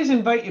could always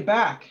invite you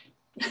back.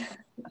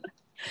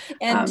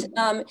 And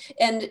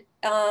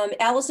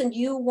Alyson,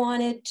 you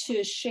wanted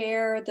to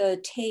share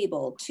the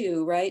table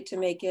too, right? To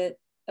make it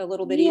a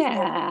little bit easier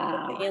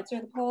to answer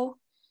the poll.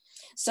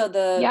 So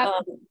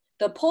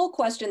the poll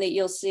question that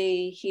you'll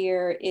see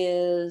here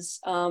is,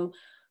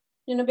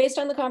 based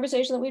on the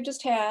conversation that we've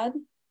just had,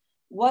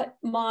 what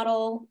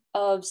model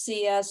of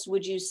CS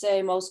would you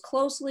say most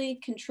closely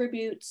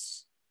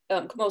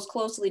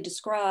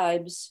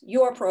describes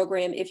your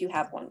program if you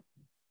have one?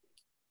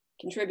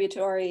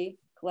 Contributory,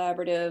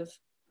 collaborative,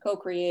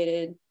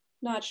 co-created,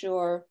 not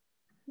sure,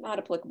 not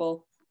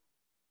applicable.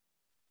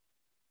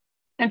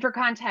 And for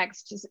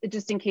context,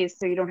 just in case,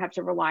 so you don't have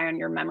to rely on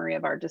your memory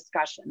of our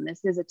discussion,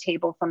 this is a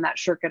table from that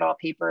Shirk-et-al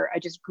paper. I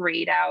just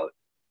grayed out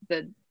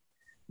the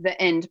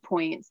end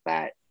points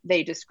that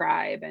they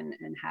describe and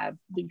have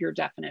your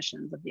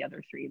definitions of the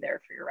other three there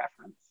for your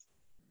reference.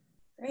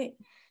 Great.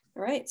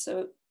 All right.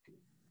 So,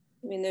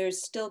 I mean,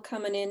 there's still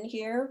coming in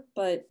here,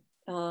 but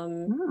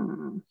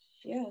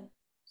yeah.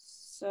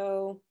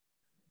 So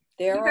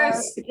there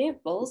are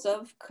examples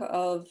of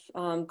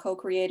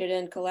co-created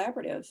and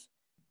collaborative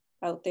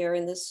out there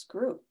in this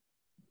group.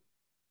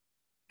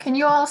 Can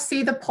you all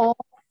see the poll?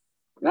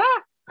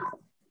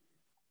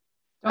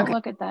 Don't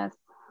look at this.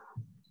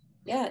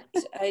 Yeah,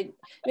 I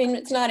mean,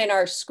 it's not in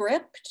our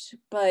script,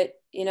 but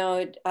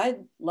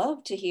I'd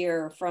love to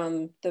hear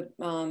from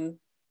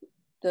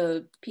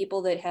the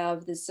people that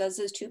have, this says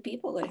there's 2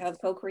 people that have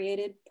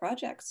co-created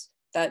projects.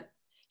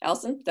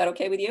 Alyson, is that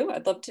okay with you?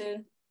 I'd love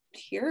to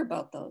hear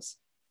about those.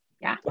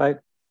 Yeah.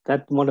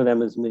 That one of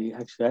them is me,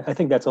 actually. I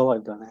think that's all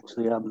I've done,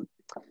 actually.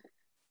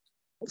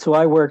 So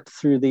I worked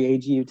through the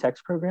AGU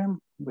text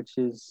program, which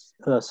is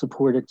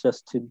supported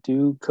just to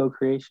do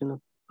co-creation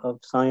of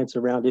science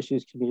around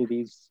issues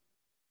communities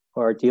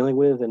are dealing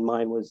with, and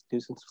mine was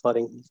nuisance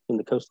flooding in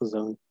the coastal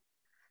zone.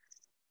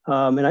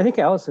 And I think,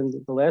 Alyson,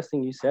 the last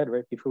thing you said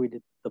right before we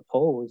did the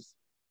poll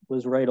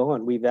was right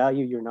on. We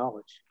value your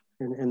knowledge.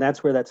 And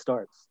that's where that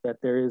starts,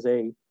 that there is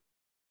a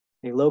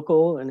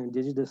local and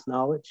indigenous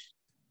knowledge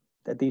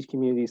that these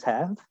communities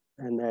have,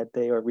 and that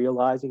they are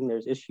realizing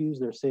there's issues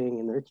they're seeing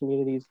in their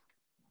communities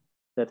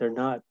that they're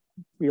not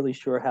really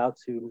sure how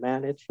to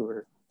manage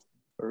or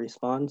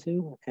respond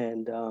to.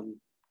 And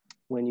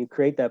when you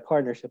create that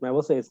partnership, and I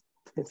will say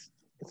it's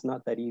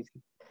not that easy,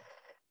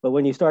 but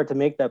when you start to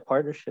make that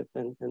partnership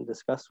and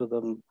discuss with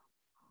them,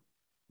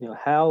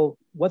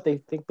 what they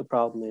think the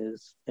problem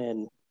is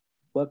and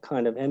what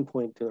kind of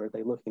endpoint are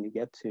they looking to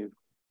get to,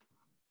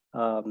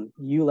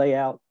 you lay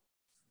out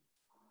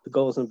the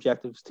goals and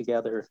objectives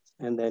together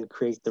and then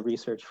create the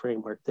research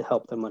framework to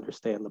help them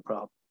understand the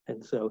problem.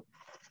 And so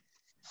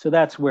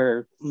that's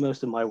where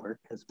most of my work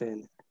has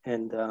been.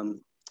 And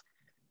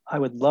I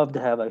would love to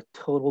have a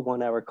total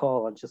 1-hour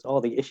call on just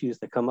all the issues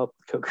that come up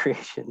with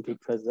co-creation,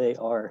 because they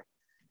are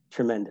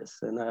tremendous.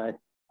 And I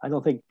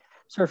don't think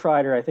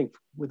Surfrider, I think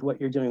with what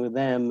you're doing with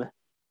them,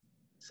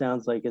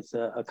 sounds like it's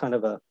a kind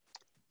of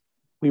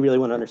we really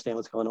want to understand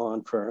what's going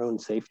on for our own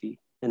safety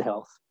and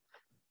health.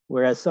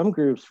 Whereas some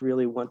groups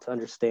really want to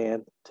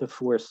understand to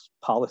force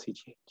policy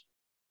change.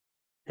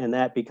 And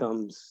that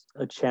becomes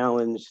a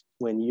challenge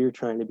when you're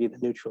trying to be the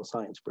neutral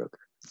science broker.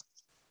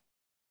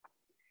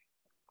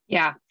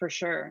 Yeah, for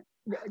sure.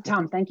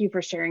 Tom, thank you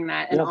for sharing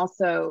that. And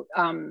also,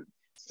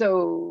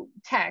 so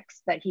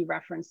Tex that he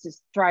referenced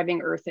is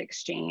Thriving Earth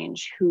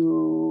Exchange,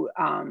 who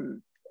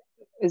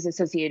is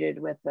associated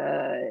with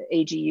the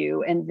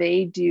AGU, and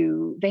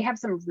they have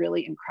some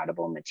really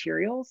incredible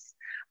materials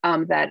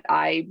that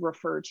I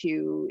refer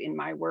to in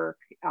my work.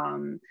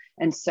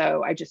 And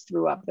so I just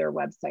threw up their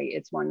website.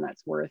 It's one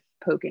that's worth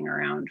poking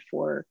around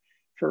for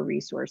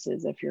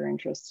resources if you're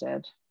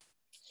interested.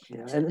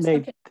 Yeah,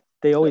 and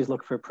they always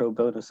look for pro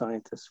bono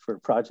scientists for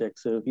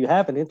projects. So if you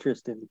have an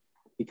interest in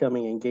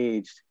becoming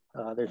engaged,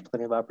 there's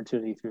plenty of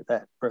opportunity through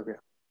that program.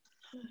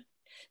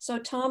 So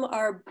Tom,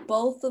 are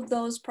both of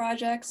those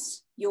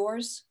projects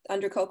yours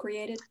under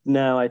co-created?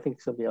 No, I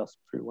think somebody else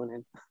threw one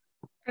in.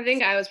 I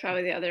think I was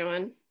probably the other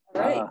one.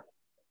 Right.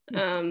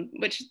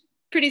 Which is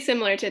pretty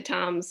similar to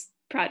Tom's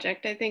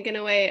project, I think, in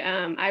a way.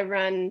 I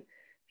run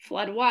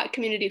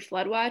community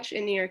flood watch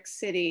in New York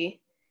City,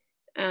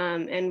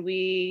 and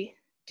we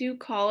do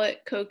call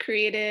it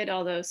co-created,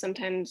 although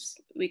sometimes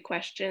we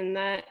question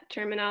that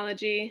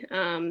terminology.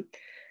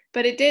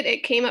 But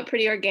it came up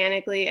pretty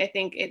organically. I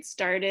think it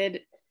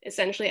started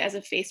essentially as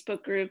a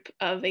Facebook group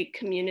of a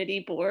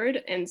community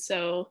board. And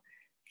so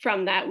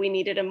from that, we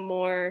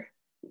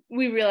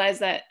realized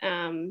that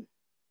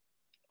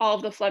all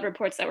of the flood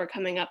reports that were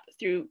coming up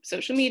through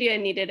social media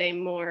needed a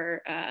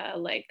more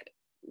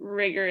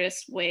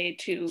rigorous way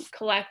to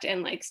collect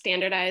and like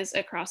standardize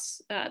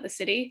across the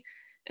city.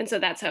 And so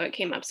that's how it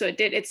came up. So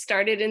it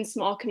started in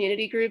small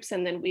community groups,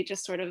 and then we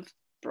just sort of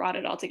brought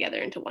it all together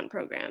into one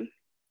program.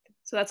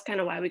 So that's kind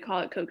of why we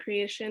call it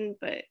co-creation,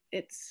 but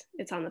it's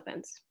on the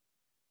fence.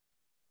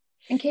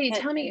 And Katie,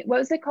 tell me, what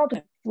was it called?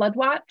 Flood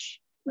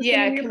Watch?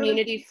 Yeah, New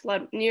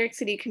York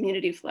City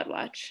Community Flood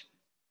Watch.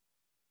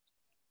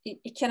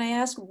 Can I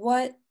ask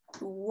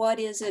what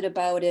is it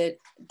about it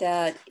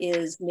that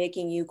is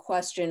making you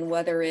question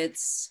whether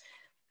it's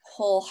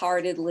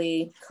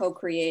wholeheartedly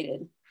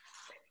co-created?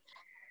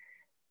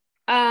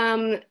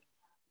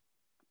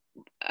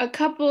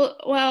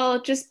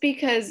 Just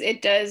because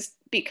it does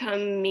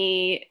become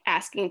me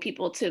asking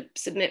people to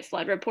submit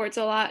flood reports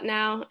a lot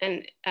now,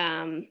 and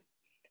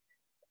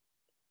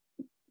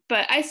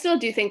but I still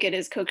do think it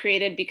is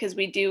co-created, because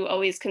we do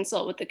always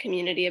consult with the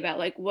community about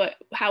like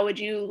how would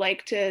you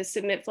like to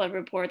submit flood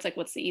reports, like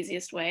what's the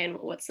easiest way and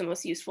what's the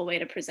most useful way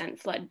to present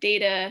flood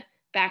data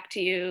back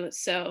to you.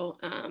 So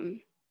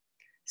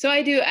so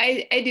I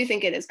do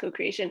think it is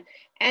co-creation.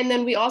 And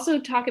then we also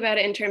talk about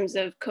it in terms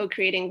of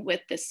co-creating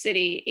with the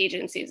city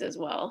agencies as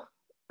well,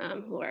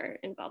 who are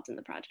involved in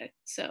the project.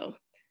 So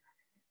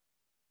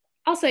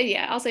I'll say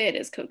it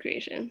is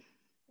co-creation.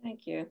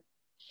 Thank you.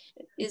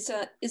 Is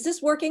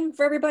this working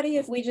for everybody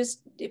if we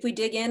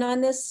dig in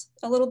on this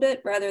a little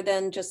bit rather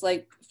than just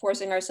like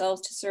forcing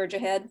ourselves to surge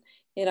ahead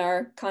in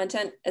our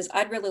content? As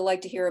I'd really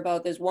like to hear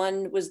about, there's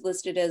one was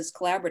listed as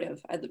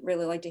collaborative. I'd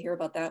really like to hear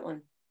about that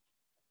one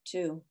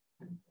too.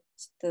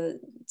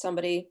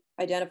 Somebody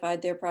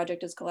identified their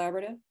project as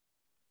collaborative.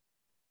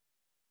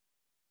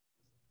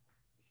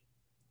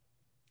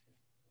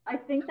 I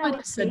think that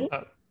was me.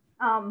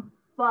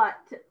 But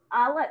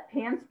I'll let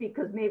Pam speak,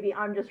 because maybe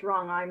I'm just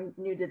wrong. I'm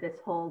new to this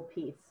whole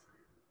piece.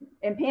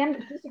 And Pam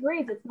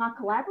disagrees, it's not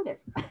collaborative.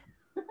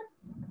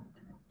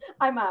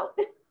 I'm out.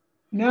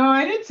 No,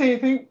 I didn't say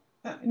anything.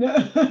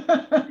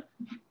 No.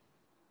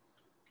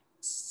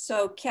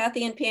 So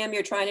Kathy and Pam,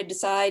 you're trying to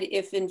decide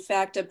if in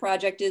fact a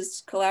project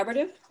is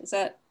collaborative? Is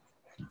that?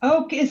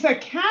 Oh, is that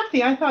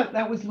Kathy? I thought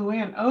that was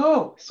Luann.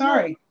 Oh,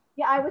 sorry.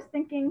 Yeah, I was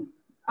thinking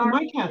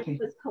my Kathy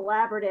was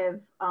collaborative,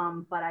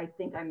 but I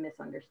think I'm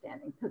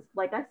misunderstanding, because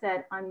like I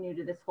said, I'm new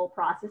to this whole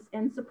process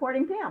in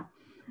supporting Pam.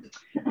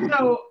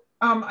 So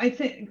I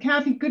think,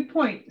 Kathy, good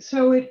point.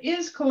 So it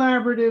is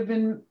collaborative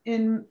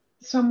in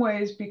some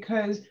ways,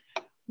 because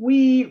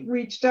we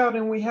reached out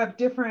and we have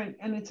different,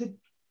 and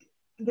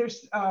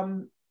there's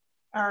one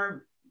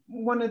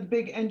of the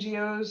big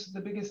NGOs,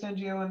 the biggest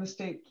NGO in the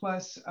state,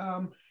 plus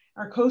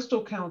our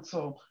coastal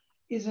council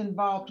is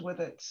involved with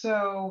it.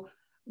 So,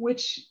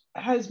 which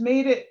has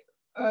made it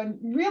a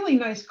really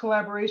nice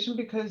collaboration,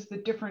 because the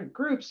different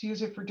groups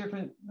use it for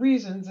different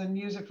reasons and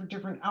use it for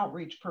different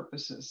outreach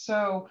purposes.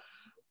 So,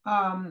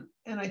 and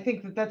I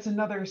think that that's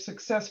another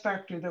success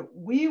factor that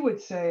we would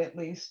say, at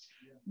least,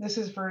 this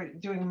is for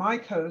doing my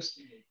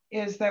coast,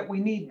 is that we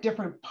need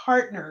different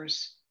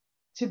partners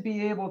to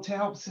be able to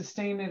help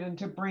sustain it and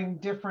to bring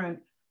different,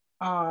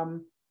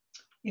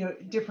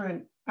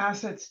 different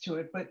assets to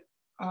it. But,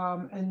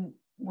 and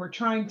we're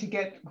trying to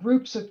get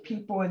groups of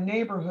people in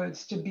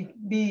neighborhoods to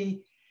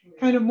be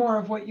kind of more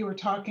of what you were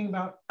talking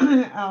about,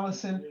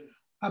 Alyson,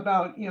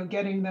 about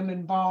getting them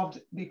involved,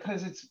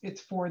 because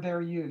it's for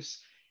their use.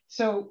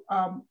 So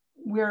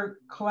we're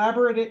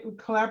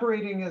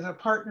collaborating as a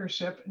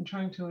partnership and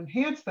trying to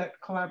enhance that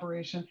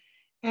collaboration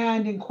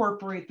and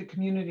incorporate the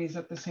communities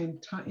at the same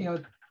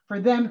time, for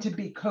them to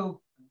be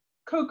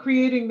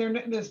co-creating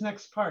this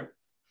next part.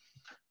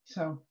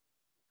 So.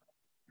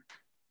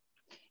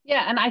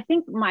 Yeah, and I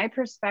think my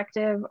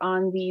perspective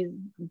on these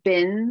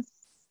bins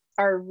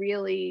are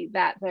really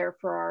that they're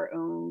for our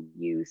own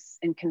use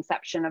and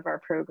conception of our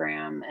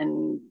program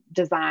and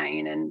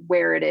design and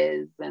where it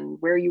is and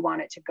where you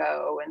want it to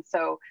go. And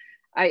so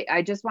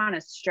I just want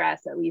to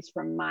stress, at least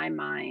from my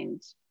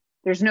mind,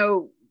 there's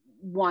no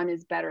one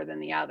is better than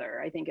the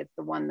other. I think it's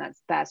the one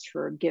that's best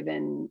for a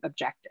given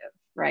objective,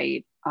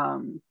 right?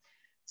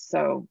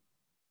 So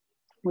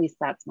at least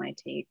that's my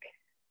take.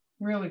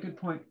 Really good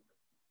point.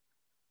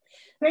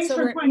 Thanks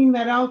for pointing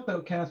that out,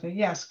 though, Kathy.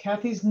 Yes,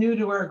 Kathy's new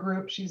to our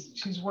group.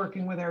 She's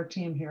working with our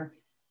team here.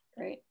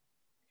 Great.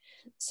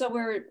 So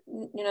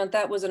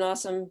that was an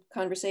awesome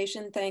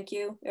conversation. Thank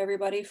you,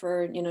 everybody,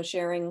 for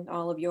sharing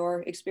all of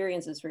your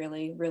experiences.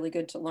 Really, really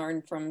good to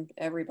learn from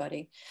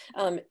everybody.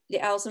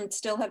 Alyson,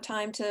 still have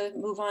time to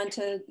move on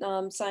to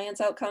science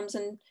outcomes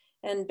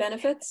and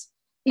benefits?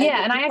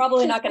 Yeah, and I'm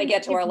probably not going to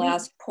get to our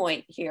last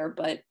point here,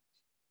 but.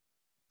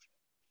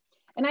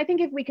 And I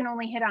think if we can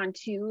only hit on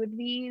two of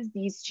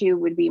these two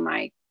would be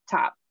my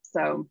top.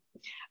 So,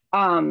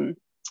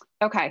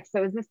 okay,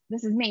 so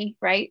this is me,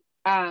 right?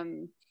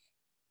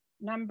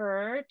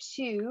 Number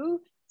 2,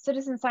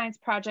 citizen science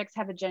projects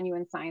have a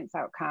genuine science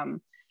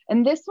outcome.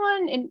 And this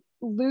one, it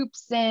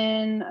loops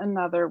in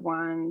another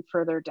one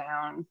further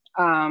down.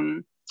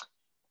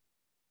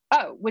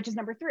 Which is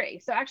number 3.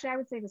 So actually I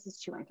would say this is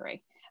 2 and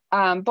 3.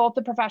 Both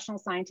the professional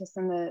scientists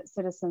and the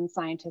citizen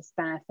scientists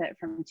benefit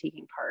from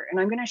taking part. And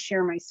I'm going to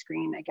share my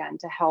screen again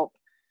to help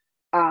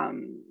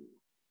to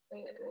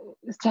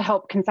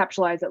help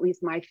conceptualize at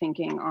least my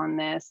thinking on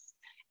this.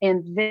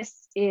 And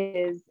this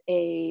is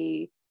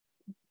a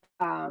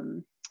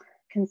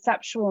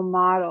conceptual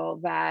model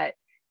that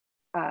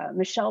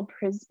Michelle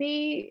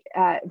Prisby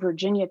at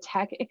Virginia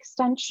Tech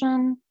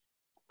Extension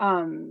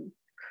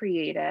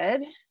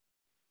created.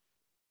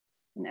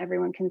 And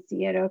everyone can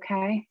see it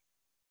okay?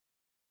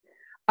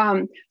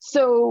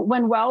 So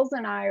when Wells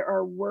and I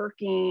are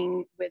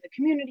working with a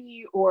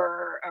community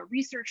or a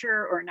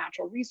researcher or a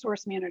natural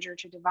resource manager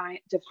to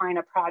define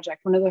a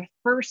project, one of the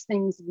first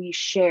things we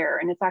share,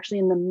 and it's actually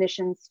in the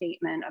mission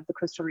statement of the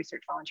Coastal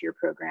Research Volunteer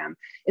Program,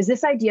 is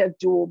this idea of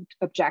dual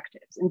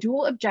objectives, and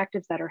dual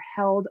objectives that are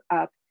held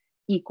up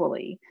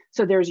equally.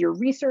 So there's your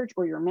research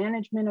or your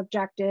management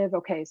objective.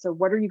 Okay, so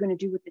what are you going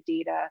to do with the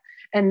data?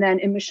 And then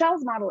in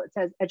Michelle's model, it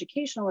says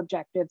educational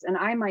objectives, and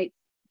I might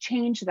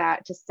change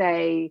that to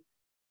say,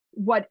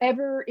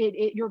 whatever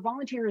your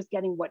volunteer is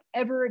getting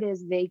whatever it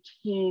is they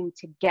came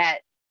to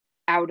get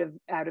out of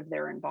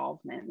their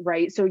involvement,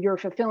 right? So you're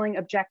fulfilling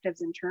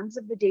objectives in terms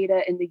of the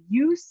data and the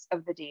use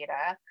of the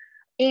data,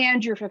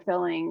 and you're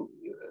fulfilling,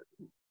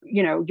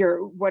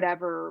 your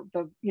whatever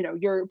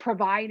you're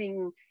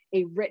providing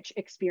a rich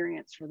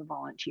experience for the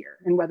volunteer,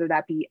 and whether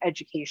that be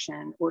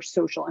education or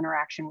social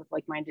interaction with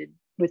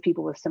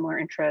people with similar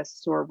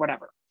interests or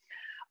whatever.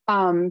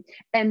 And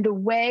the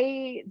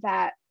way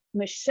that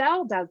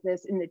Michelle does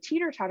this in the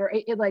teeter-totter,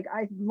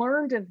 I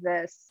learned of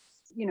this,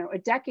 a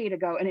decade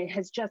ago, and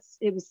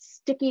it was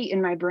sticky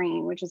in my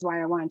brain, which is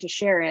why I wanted to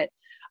share it.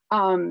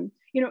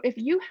 If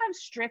you have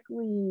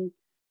strictly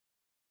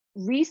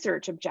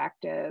research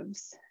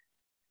objectives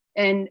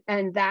and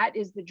that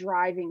is the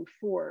driving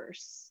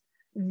force,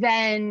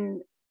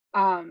 then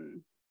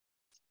then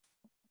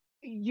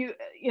you're,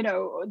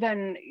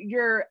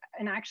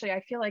 and actually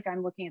I feel like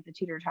I'm looking at the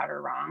teeter-totter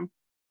wrong.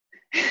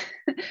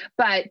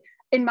 But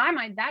in my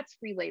mind, that's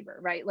free labor,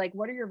 right? Like,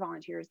 what are your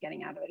volunteers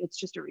getting out of it? It's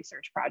just a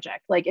research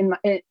project. Like,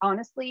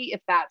 honestly,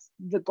 if that's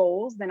the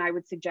goals, then I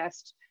would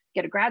suggest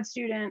get a grad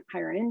student,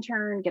 hire an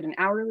intern, get an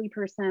hourly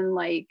person.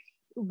 Like,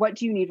 what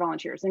do you need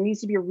volunteers? There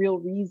needs to be a real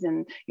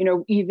reason,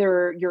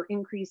 either you're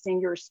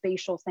increasing your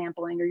spatial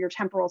sampling or your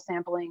temporal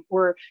sampling,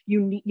 or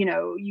you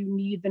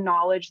need the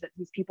knowledge that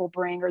these people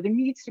bring, or there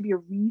needs to be a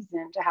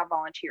reason to have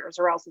volunteers,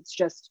 or else it's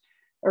just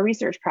a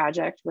research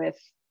project with,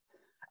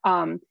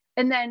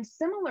 and then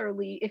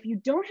similarly, if you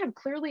don't have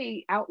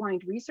clearly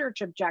outlined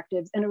research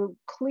objectives and a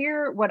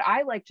clear, what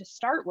I like to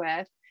start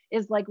with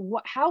is like,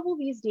 how will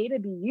these data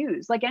be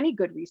used? Like any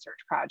good research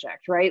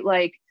project, right?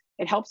 Like,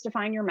 it helps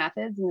define your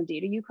methods and the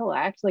data you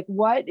collect. Like,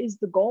 what is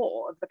the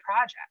goal of the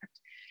project?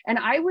 And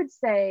I would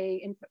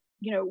say,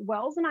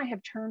 Wells and I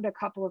have turned a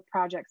couple of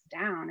projects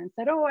down and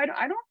said, oh, I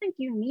don't think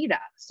you need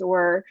us,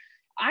 or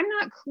I'm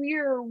not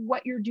clear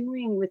what you're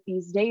doing with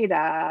these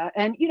data.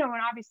 And, and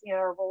obviously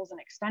our roles in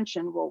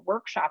extension will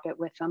workshop it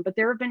with them, but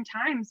there have been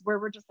times where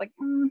we're just like,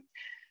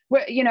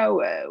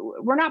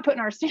 we're not putting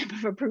our stamp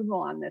of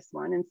approval on this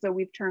one. And so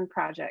we've turned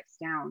projects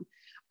down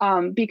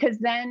because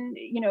then,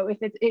 if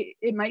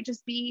it might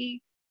just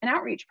be an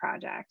outreach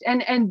project,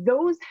 and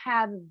those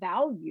have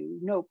value,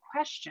 no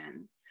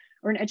question,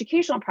 or an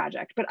educational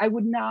project, but I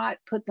would not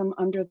put them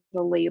under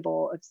the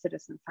label of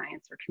citizen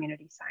science or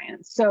community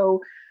science. So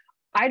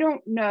I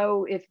don't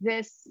know if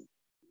this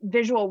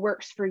visual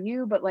works for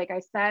you, but like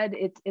I said,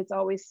 it's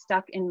always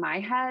stuck in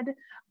my head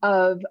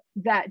of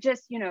that,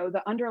 just,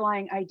 the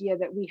underlying idea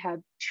that we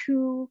have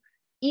two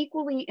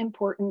equally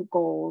important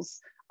goals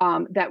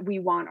that we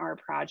want our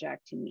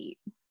project to meet.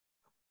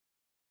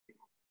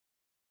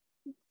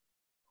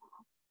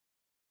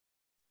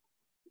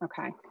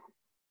 Okay.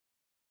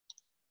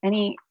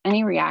 Any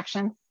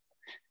reactions?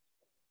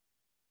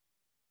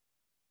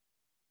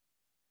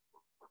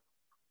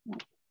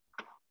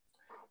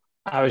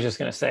 I was just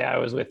going to say, I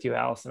was with you,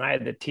 Alyson. I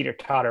had the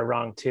teeter-totter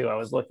wrong too. I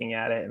was looking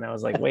at it and I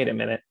was like, wait a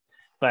minute,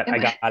 but I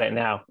got it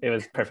now. It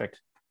was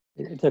perfect.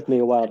 It took me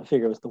a while to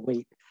figure it was the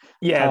weight.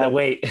 Yeah, the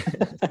weight.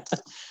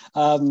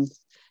 I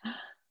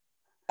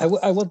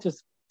will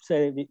just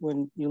say that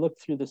when you look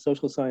through the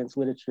social science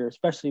literature,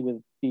 especially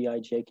with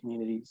BIJ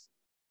communities,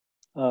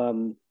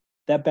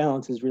 that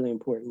balance is really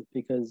important,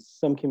 because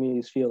some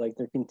communities feel like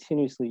they're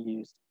continuously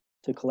used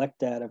to collect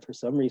data for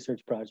some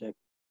research project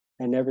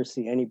and never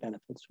see any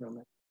benefits from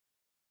it.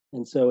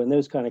 And so in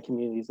those kind of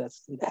communities,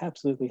 it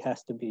absolutely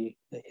has to be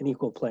an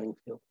equal playing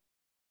field.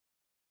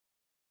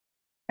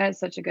 That's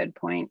such a good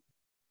point.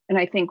 And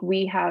I think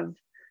we have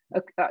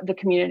the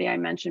community I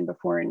mentioned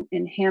before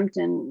in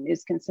Hampton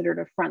is considered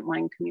a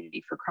frontline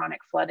community for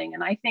chronic flooding.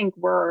 And I think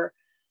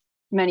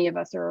many of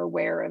us are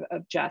aware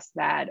of just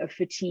that, of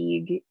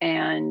fatigue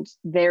and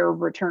their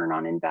return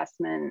on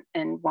investment,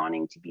 and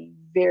wanting to be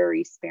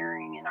very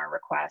sparing in our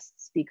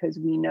requests, because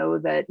we know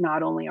that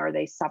not only are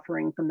they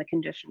suffering from the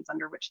conditions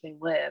under which they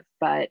live,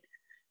 but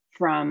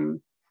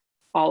from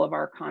all of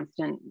our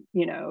constant,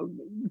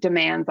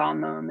 demands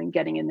on them and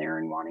getting in there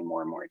and wanting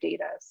more and more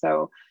data.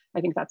 So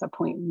I think that's a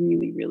point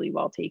really, really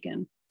well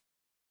taken.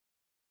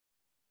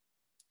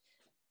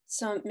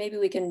 So maybe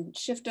we can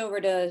shift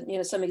over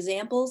to, some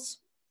examples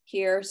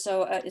here.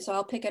 So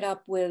I'll pick it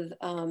up with,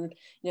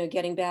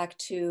 getting back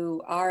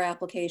to our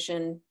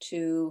application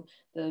to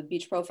the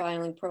beach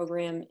profiling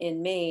program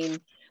in Maine,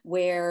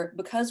 where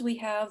because we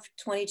have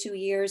 22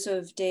 years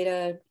of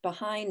data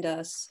behind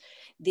us,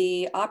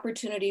 the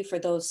opportunity for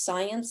those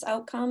science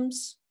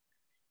outcomes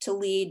to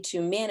lead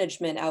to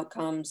management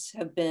outcomes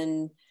have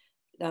been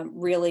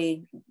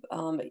really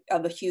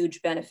of a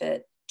huge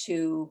benefit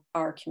to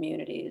our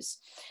communities.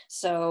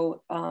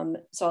 So,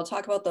 so I'll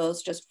talk about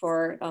those just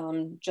for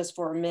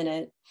a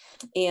minute,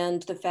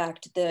 and the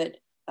fact that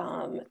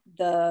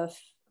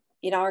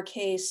in our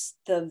case,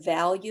 the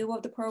value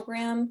of the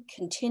program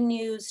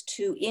continues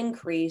to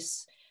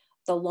increase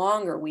the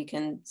longer we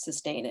can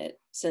sustain it,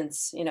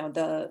 since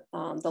the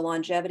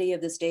longevity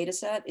of this data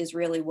set is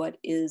really what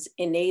is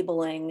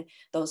enabling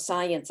those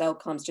science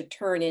outcomes to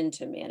turn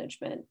into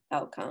management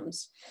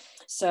outcomes.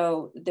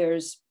 So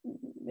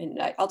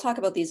I'll talk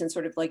about these in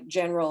sort of like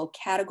general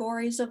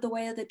categories of the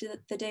way that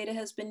the data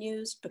has been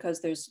used, because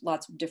there's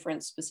lots of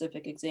different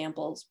specific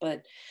examples.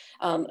 But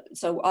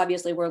so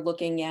obviously we're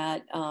looking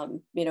at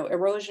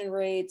erosion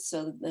rates.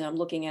 So I'm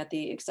looking at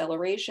the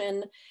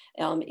acceleration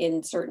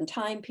in certain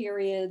time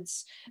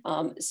periods.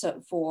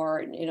 So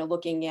for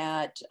looking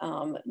at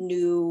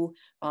new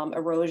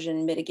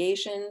erosion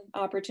mitigation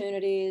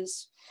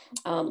opportunities,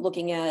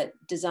 looking at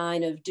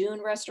design of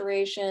dune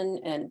restoration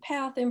and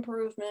path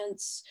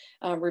improvements,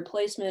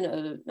 replacement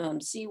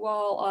of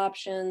seawall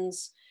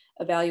options,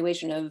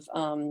 evaluation of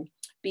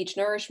beach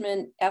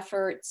nourishment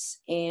efforts,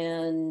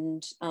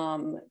 and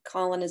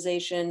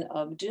colonization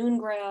of dune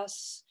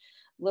grass,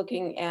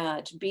 looking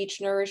at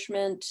beach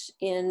nourishment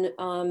in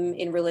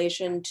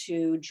relation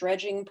to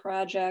dredging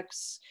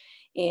projects,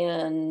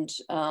 and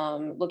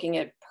looking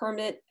at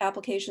permit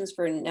applications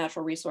for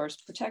Natural Resource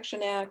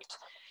Protection Act.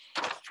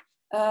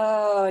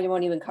 You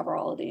won't even cover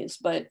all of these,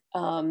 but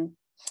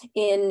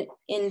in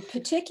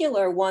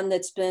particular, one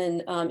that's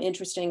been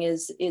interesting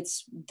is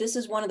this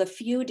is one of the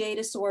few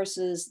data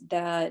sources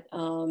that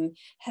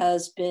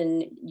has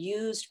been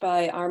used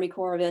by Army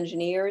Corps of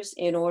Engineers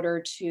in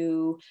order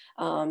to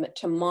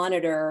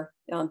monitor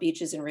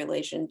beaches in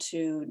relation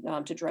to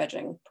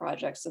dredging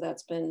projects. So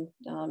that's been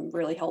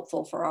really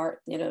helpful for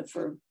our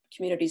for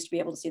communities to be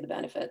able to see the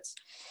benefits.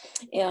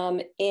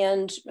 And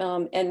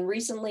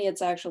recently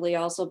it's actually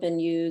also been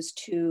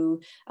used to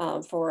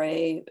for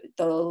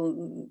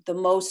the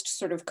most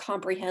sort of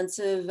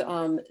comprehensive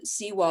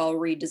seawall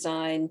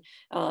redesign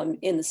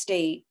in the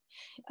state,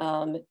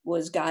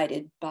 was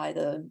guided by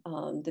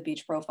the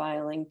beach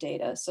profiling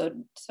data. So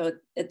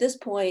at this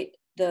point,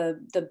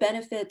 the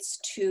benefits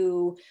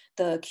to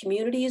the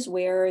communities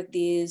where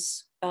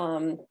these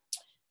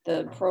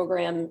the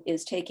program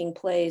is taking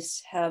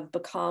place have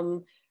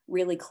become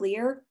really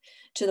clear,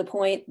 to the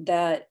point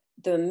that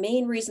the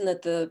main reason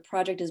that the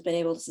project has been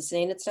able to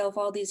sustain itself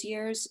all these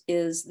years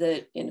is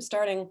that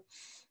starting,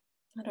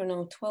 I don't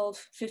know, 12,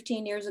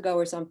 15 years ago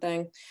or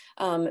something,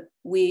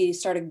 we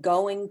started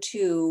going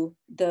to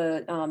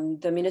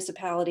the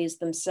municipalities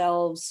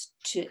themselves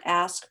to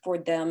ask for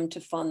them to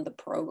fund the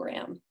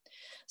program.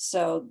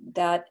 So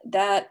that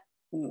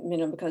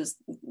because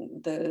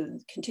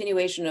the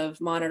continuation of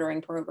monitoring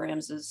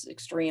programs is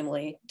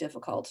extremely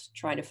difficult,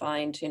 trying to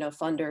find,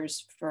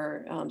 funders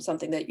for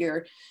something that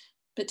you're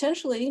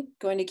potentially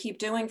going to keep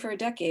doing for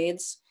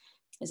decades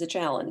is a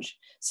challenge.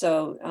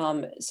 So,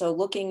 so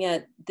looking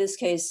at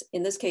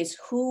in this case,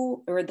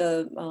 who are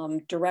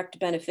the direct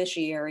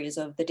beneficiaries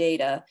of the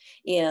data,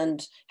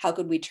 and how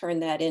could we turn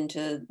that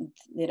into,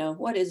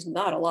 what is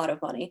not a lot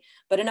of money,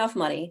 but enough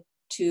money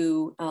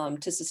to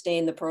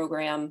sustain the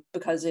program,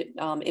 because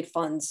it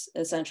funds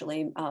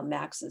essentially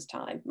Max's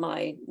time.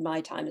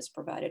 My time is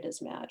provided as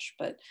match,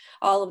 but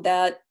all of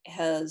that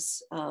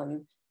has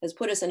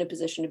put us in a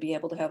position to be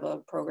able to have a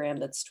program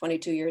that's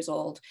 22 years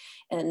old,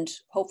 and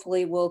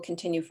hopefully will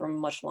continue for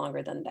much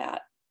longer than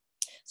that.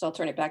 So I'll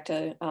turn it back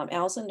to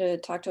Alyson to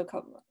talk to a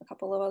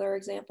couple of other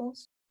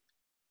examples.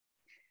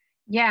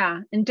 Yeah,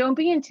 and don't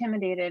be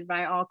intimidated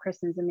by all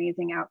Kristen's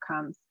amazing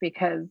outcomes,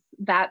 because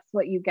that's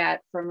what you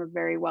get from a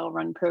very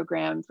well-run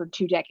program for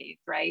 2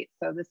 decades, right?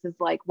 So this is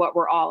like what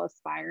we're all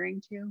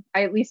aspiring to.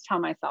 I at least tell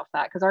myself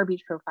that, because our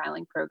beach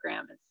profiling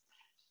program is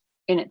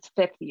in its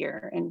 5th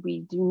year and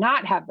we do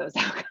not have those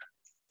outcomes,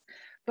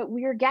 but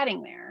we are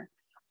getting there.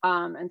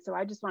 And so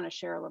I just want to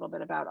share a little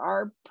bit about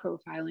our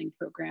profiling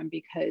program,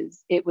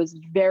 because it was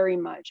very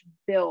much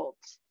built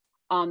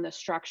on the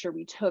structure.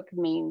 We took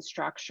Maine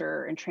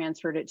structure and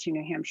transferred it to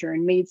New Hampshire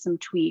and made some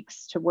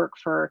tweaks to work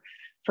for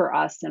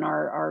us and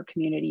our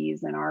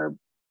communities and our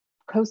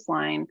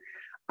coastline.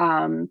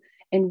 And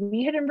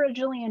we had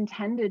originally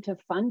intended to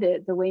fund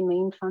it the way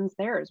Maine funds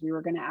theirs. We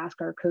were going to ask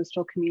our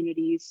coastal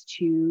communities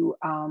to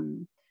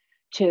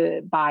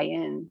buy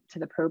in to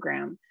the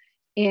program.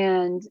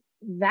 And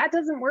that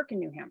doesn't work in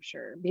New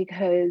Hampshire,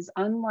 because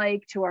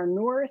unlike to our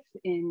north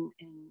in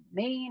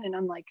Maine, and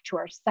unlike to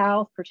our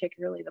south,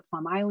 particularly the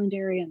Plum Island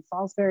area and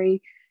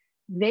Salisbury,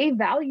 they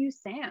value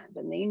sand,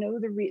 and they know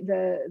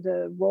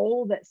the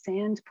role that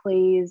sand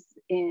plays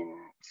in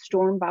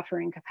storm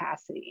buffering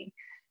capacity.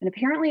 And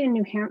apparently in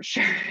New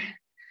Hampshire,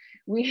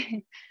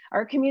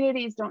 our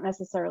communities don't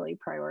necessarily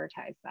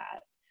prioritize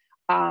that.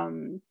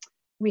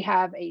 We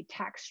have a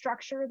tax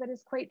structure that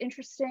is quite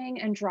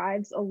interesting and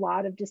drives a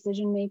lot of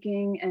decision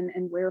making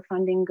and where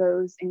funding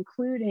goes,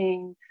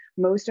 including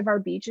most of our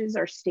beaches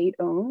are state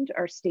owned.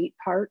 Our state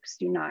parks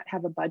do not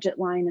have a budget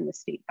line in the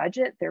state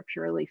budget. They're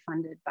purely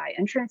funded by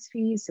entrance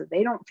fees, so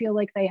they don't feel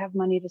like they have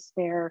money to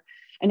spare.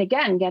 And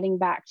again, getting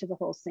back to the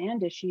whole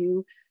sand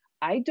issue,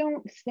 I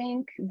don't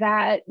think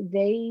that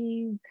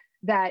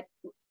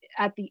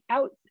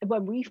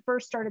when we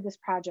first started this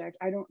project,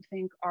 I don't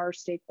think our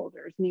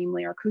stakeholders,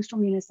 namely our coastal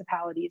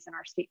municipalities and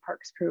our state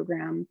parks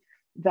program,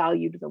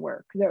 valued the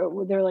work.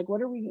 They're like,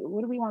 what do we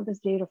want this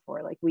data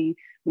for? Like we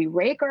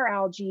rake our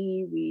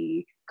algae,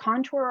 we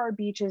contour our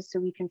beaches so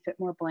we can fit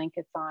more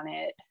blankets on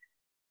it.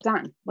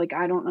 Done. Like,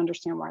 I don't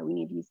understand why we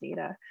need these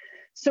data.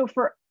 So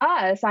for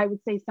us, I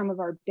would say some of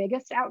our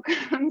biggest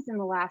outcomes in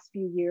the last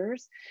few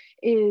years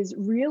is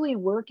really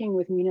working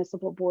with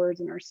municipal boards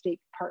and our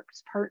state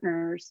parks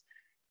partners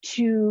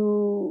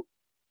to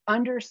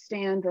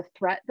understand the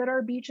threat that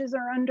our beaches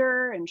are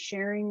under and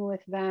sharing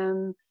with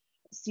them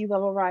sea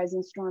level rise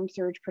and storm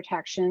surge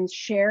protections,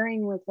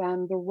 sharing with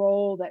them the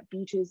role that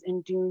beaches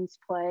and dunes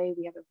play.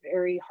 We have a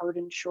very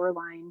hardened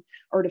shoreline,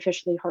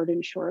 artificially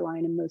hardened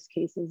shoreline in most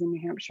cases in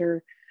New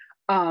Hampshire,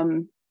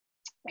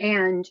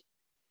 and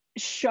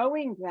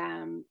showing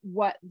them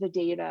what the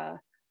data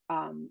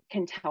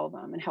can tell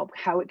them and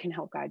how it can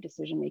help guide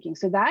decision making.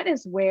 So that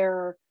is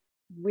where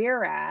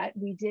we're at.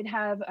 We did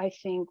have, I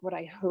think, what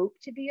I hope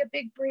to be a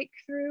big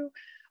breakthrough.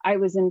 I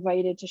was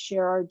invited to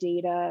share our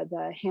data.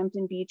 The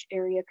Hampton Beach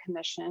Area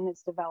Commission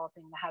is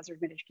developing the hazard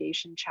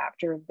mitigation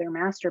chapter of their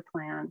master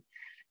plan.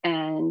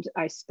 And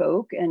I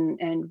spoke,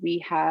 and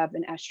we have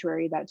an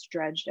estuary that's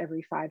dredged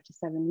every 5 to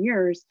 7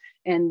 years.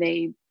 And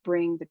they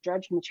bring the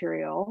dredged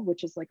material,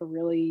 which is like a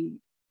really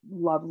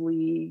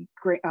lovely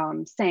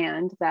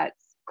sand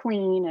that's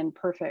clean and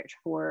perfect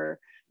for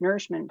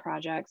nourishment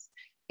projects.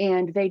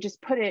 And they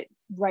just put it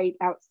right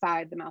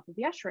outside the mouth of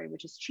the estuary,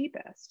 which is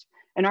cheapest.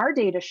 And our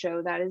data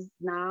show that is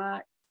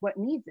not what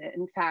needs it.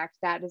 In fact,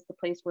 that is the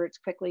place where it's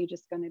quickly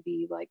just going to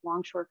be like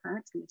longshore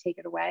currents going to take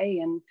it away.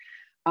 And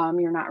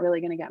you're not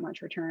really going to get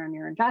much return on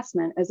your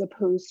investment, as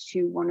opposed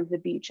to one of the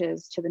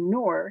beaches to the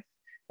north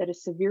that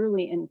is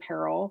severely in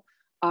peril.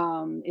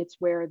 It's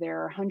where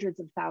there are hundreds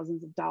of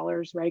thousands of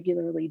dollars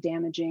regularly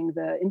damaging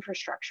the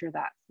infrastructure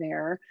that's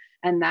there,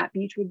 and that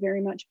beach would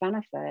very much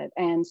benefit.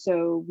 And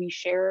so we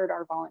shared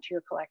our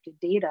volunteer collected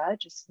data,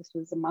 this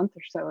was a month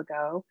or so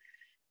ago,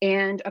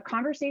 and a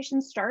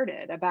conversation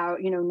started about,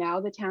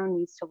 now the town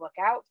needs to look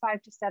out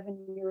 5 to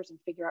 7 years and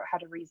figure out how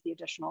to raise the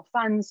additional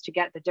funds to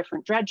get the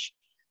different dredge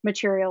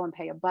material and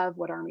pay above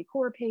what Army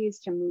Corps pays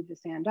to move the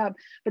sand up.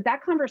 But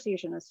that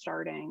conversation is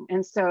starting.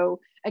 And so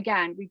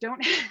again, we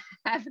don't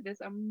have this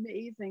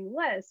amazing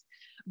list,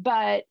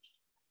 but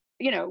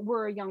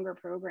we're a younger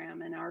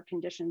program and our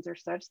conditions are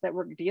such that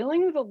we're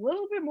dealing with a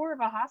little bit more of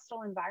a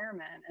hostile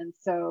environment. And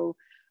so,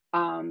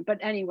 but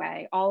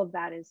anyway, all of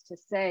that is to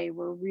say,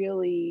 we're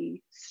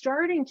really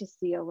starting to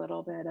see a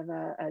little bit of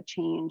a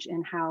change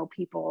in how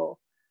people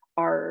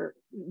are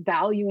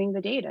valuing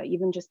the data,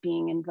 even just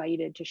being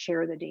invited to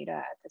share the data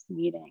at this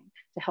meeting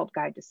to help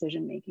guide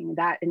decision making.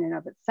 That in and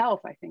of itself,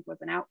 I think,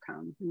 was an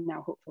outcome.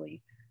 Now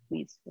hopefully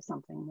leads to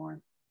something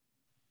more.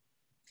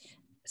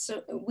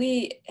 So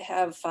we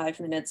have 5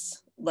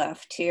 minutes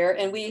left here,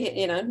 and we,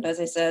 as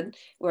I said,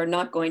 we're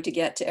not going to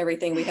get to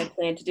everything we had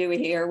planned to do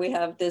here. We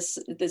have this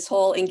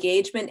whole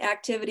engagement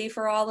activity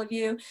for all of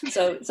you.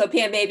 So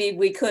Pam, maybe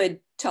we could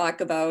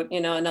talk about,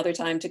 another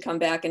time to come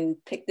back and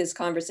pick this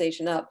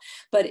conversation up.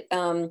 But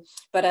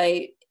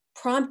I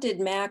prompted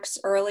Max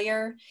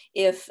earlier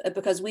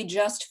because we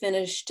just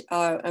finished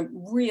a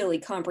really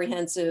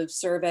comprehensive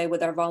survey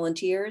with our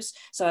volunteers.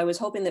 So I was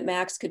hoping that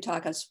Max could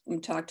talk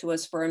to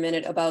us for a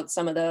minute about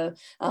some of the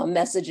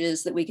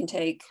messages that we can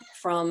take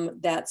from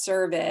that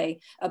survey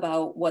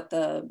about what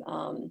the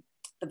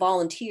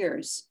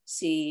volunteers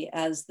see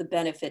as the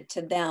benefit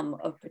to them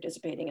of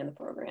participating in the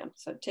program.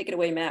 So take it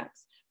away,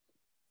 Max.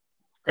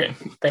 Great,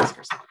 thanks,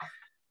 Kristen.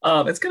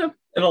 It's going to,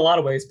 in a lot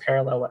of ways,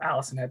 parallel what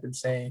Alyson had been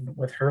saying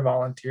with her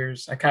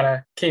volunteers. I kind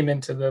of came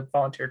into the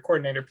volunteer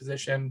coordinator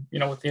position,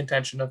 with the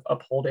intention of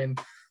upholding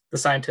the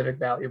scientific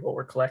value of what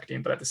we're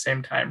collecting, but at the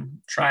same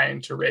time, trying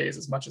to raise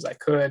as much as I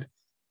could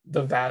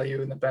the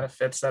value and the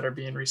benefits that are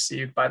being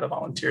received by the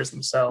volunteers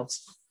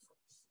themselves.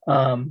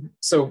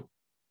 So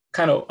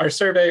kind of our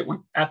survey,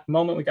 at the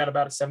moment, we got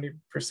about a 70%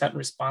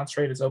 response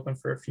rate. Is open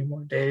for a few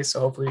more days. So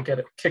hopefully we get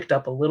it kicked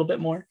up a little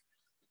bit more.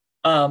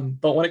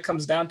 But when it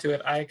comes down to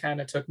it, I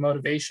kind of took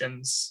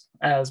motivations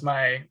as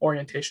my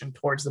orientation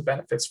towards the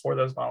benefits for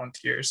those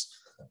volunteers.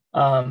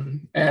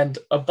 And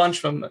a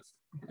bunch of them,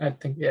 I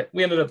think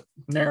we ended up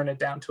narrowing it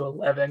down to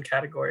 11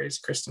 categories.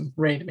 Kristen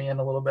reined me in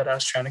a little bit. I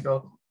was trying to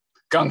go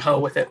gung-ho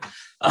with it.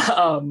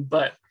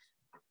 But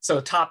so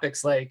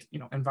topics like,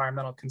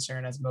 environmental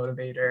concern as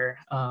motivator,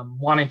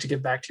 wanting to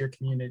give back to your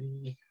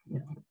community,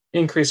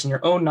 increasing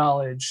your own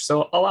knowledge.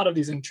 So a lot of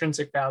these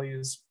intrinsic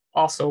values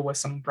also with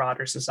some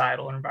broader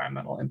societal and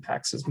environmental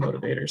impacts as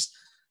motivators.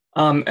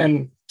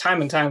 And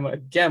time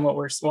again, what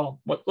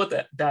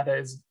the data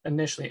is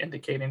initially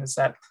indicating is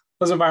that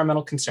those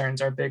environmental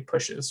concerns are big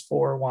pushes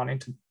for wanting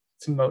to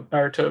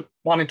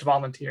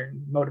volunteer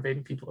and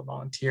motivating people to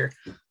volunteer,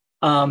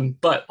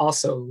 but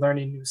also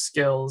learning new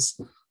skills.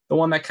 The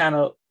one that kind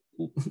of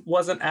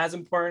wasn't as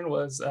important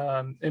was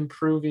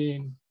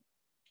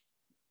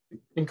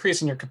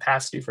increasing your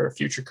capacity for a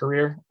future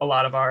career. A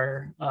lot of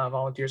our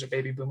volunteers are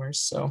baby boomers,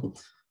 so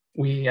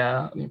we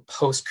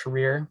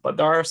post-career, but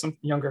there are some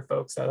younger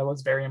folks that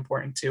was very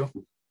important too.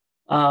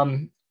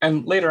 And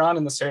later on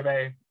in the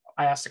survey,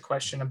 I asked a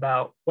question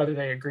about whether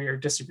they agree or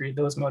disagree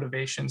those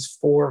motivations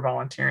for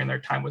volunteering their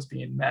time was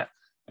being met.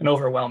 And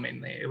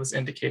overwhelmingly, it was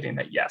indicating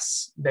that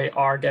yes, they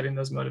are getting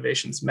those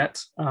motivations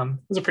met. It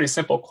was a pretty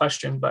simple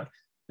question, but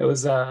it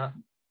was kind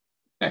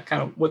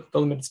of with the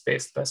limited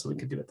space, the best we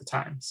could do at the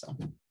time. So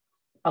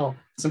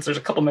since there's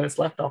a couple minutes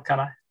left, I'll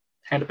kind of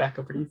hand it back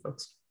over to you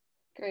folks.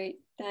 Great,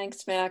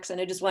 thanks, Max. And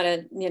I just want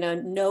to,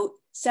 note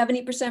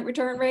 70%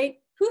 return rate.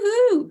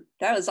 Woohoo!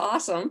 That was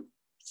awesome.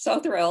 So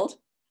thrilled.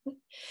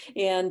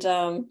 And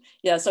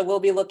yeah, so we'll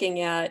be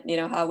looking at,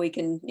 how we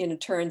can,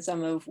 turn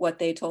some of what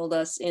they told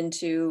us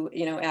into,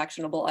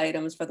 actionable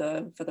items for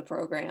the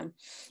program.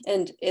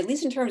 And at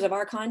least in terms of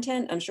our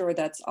content, I'm sure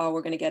that's all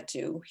we're going to get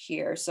to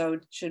here. So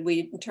should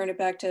we turn it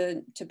back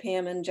to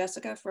Pam and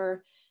Jessica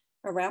for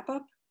a wrap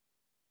up?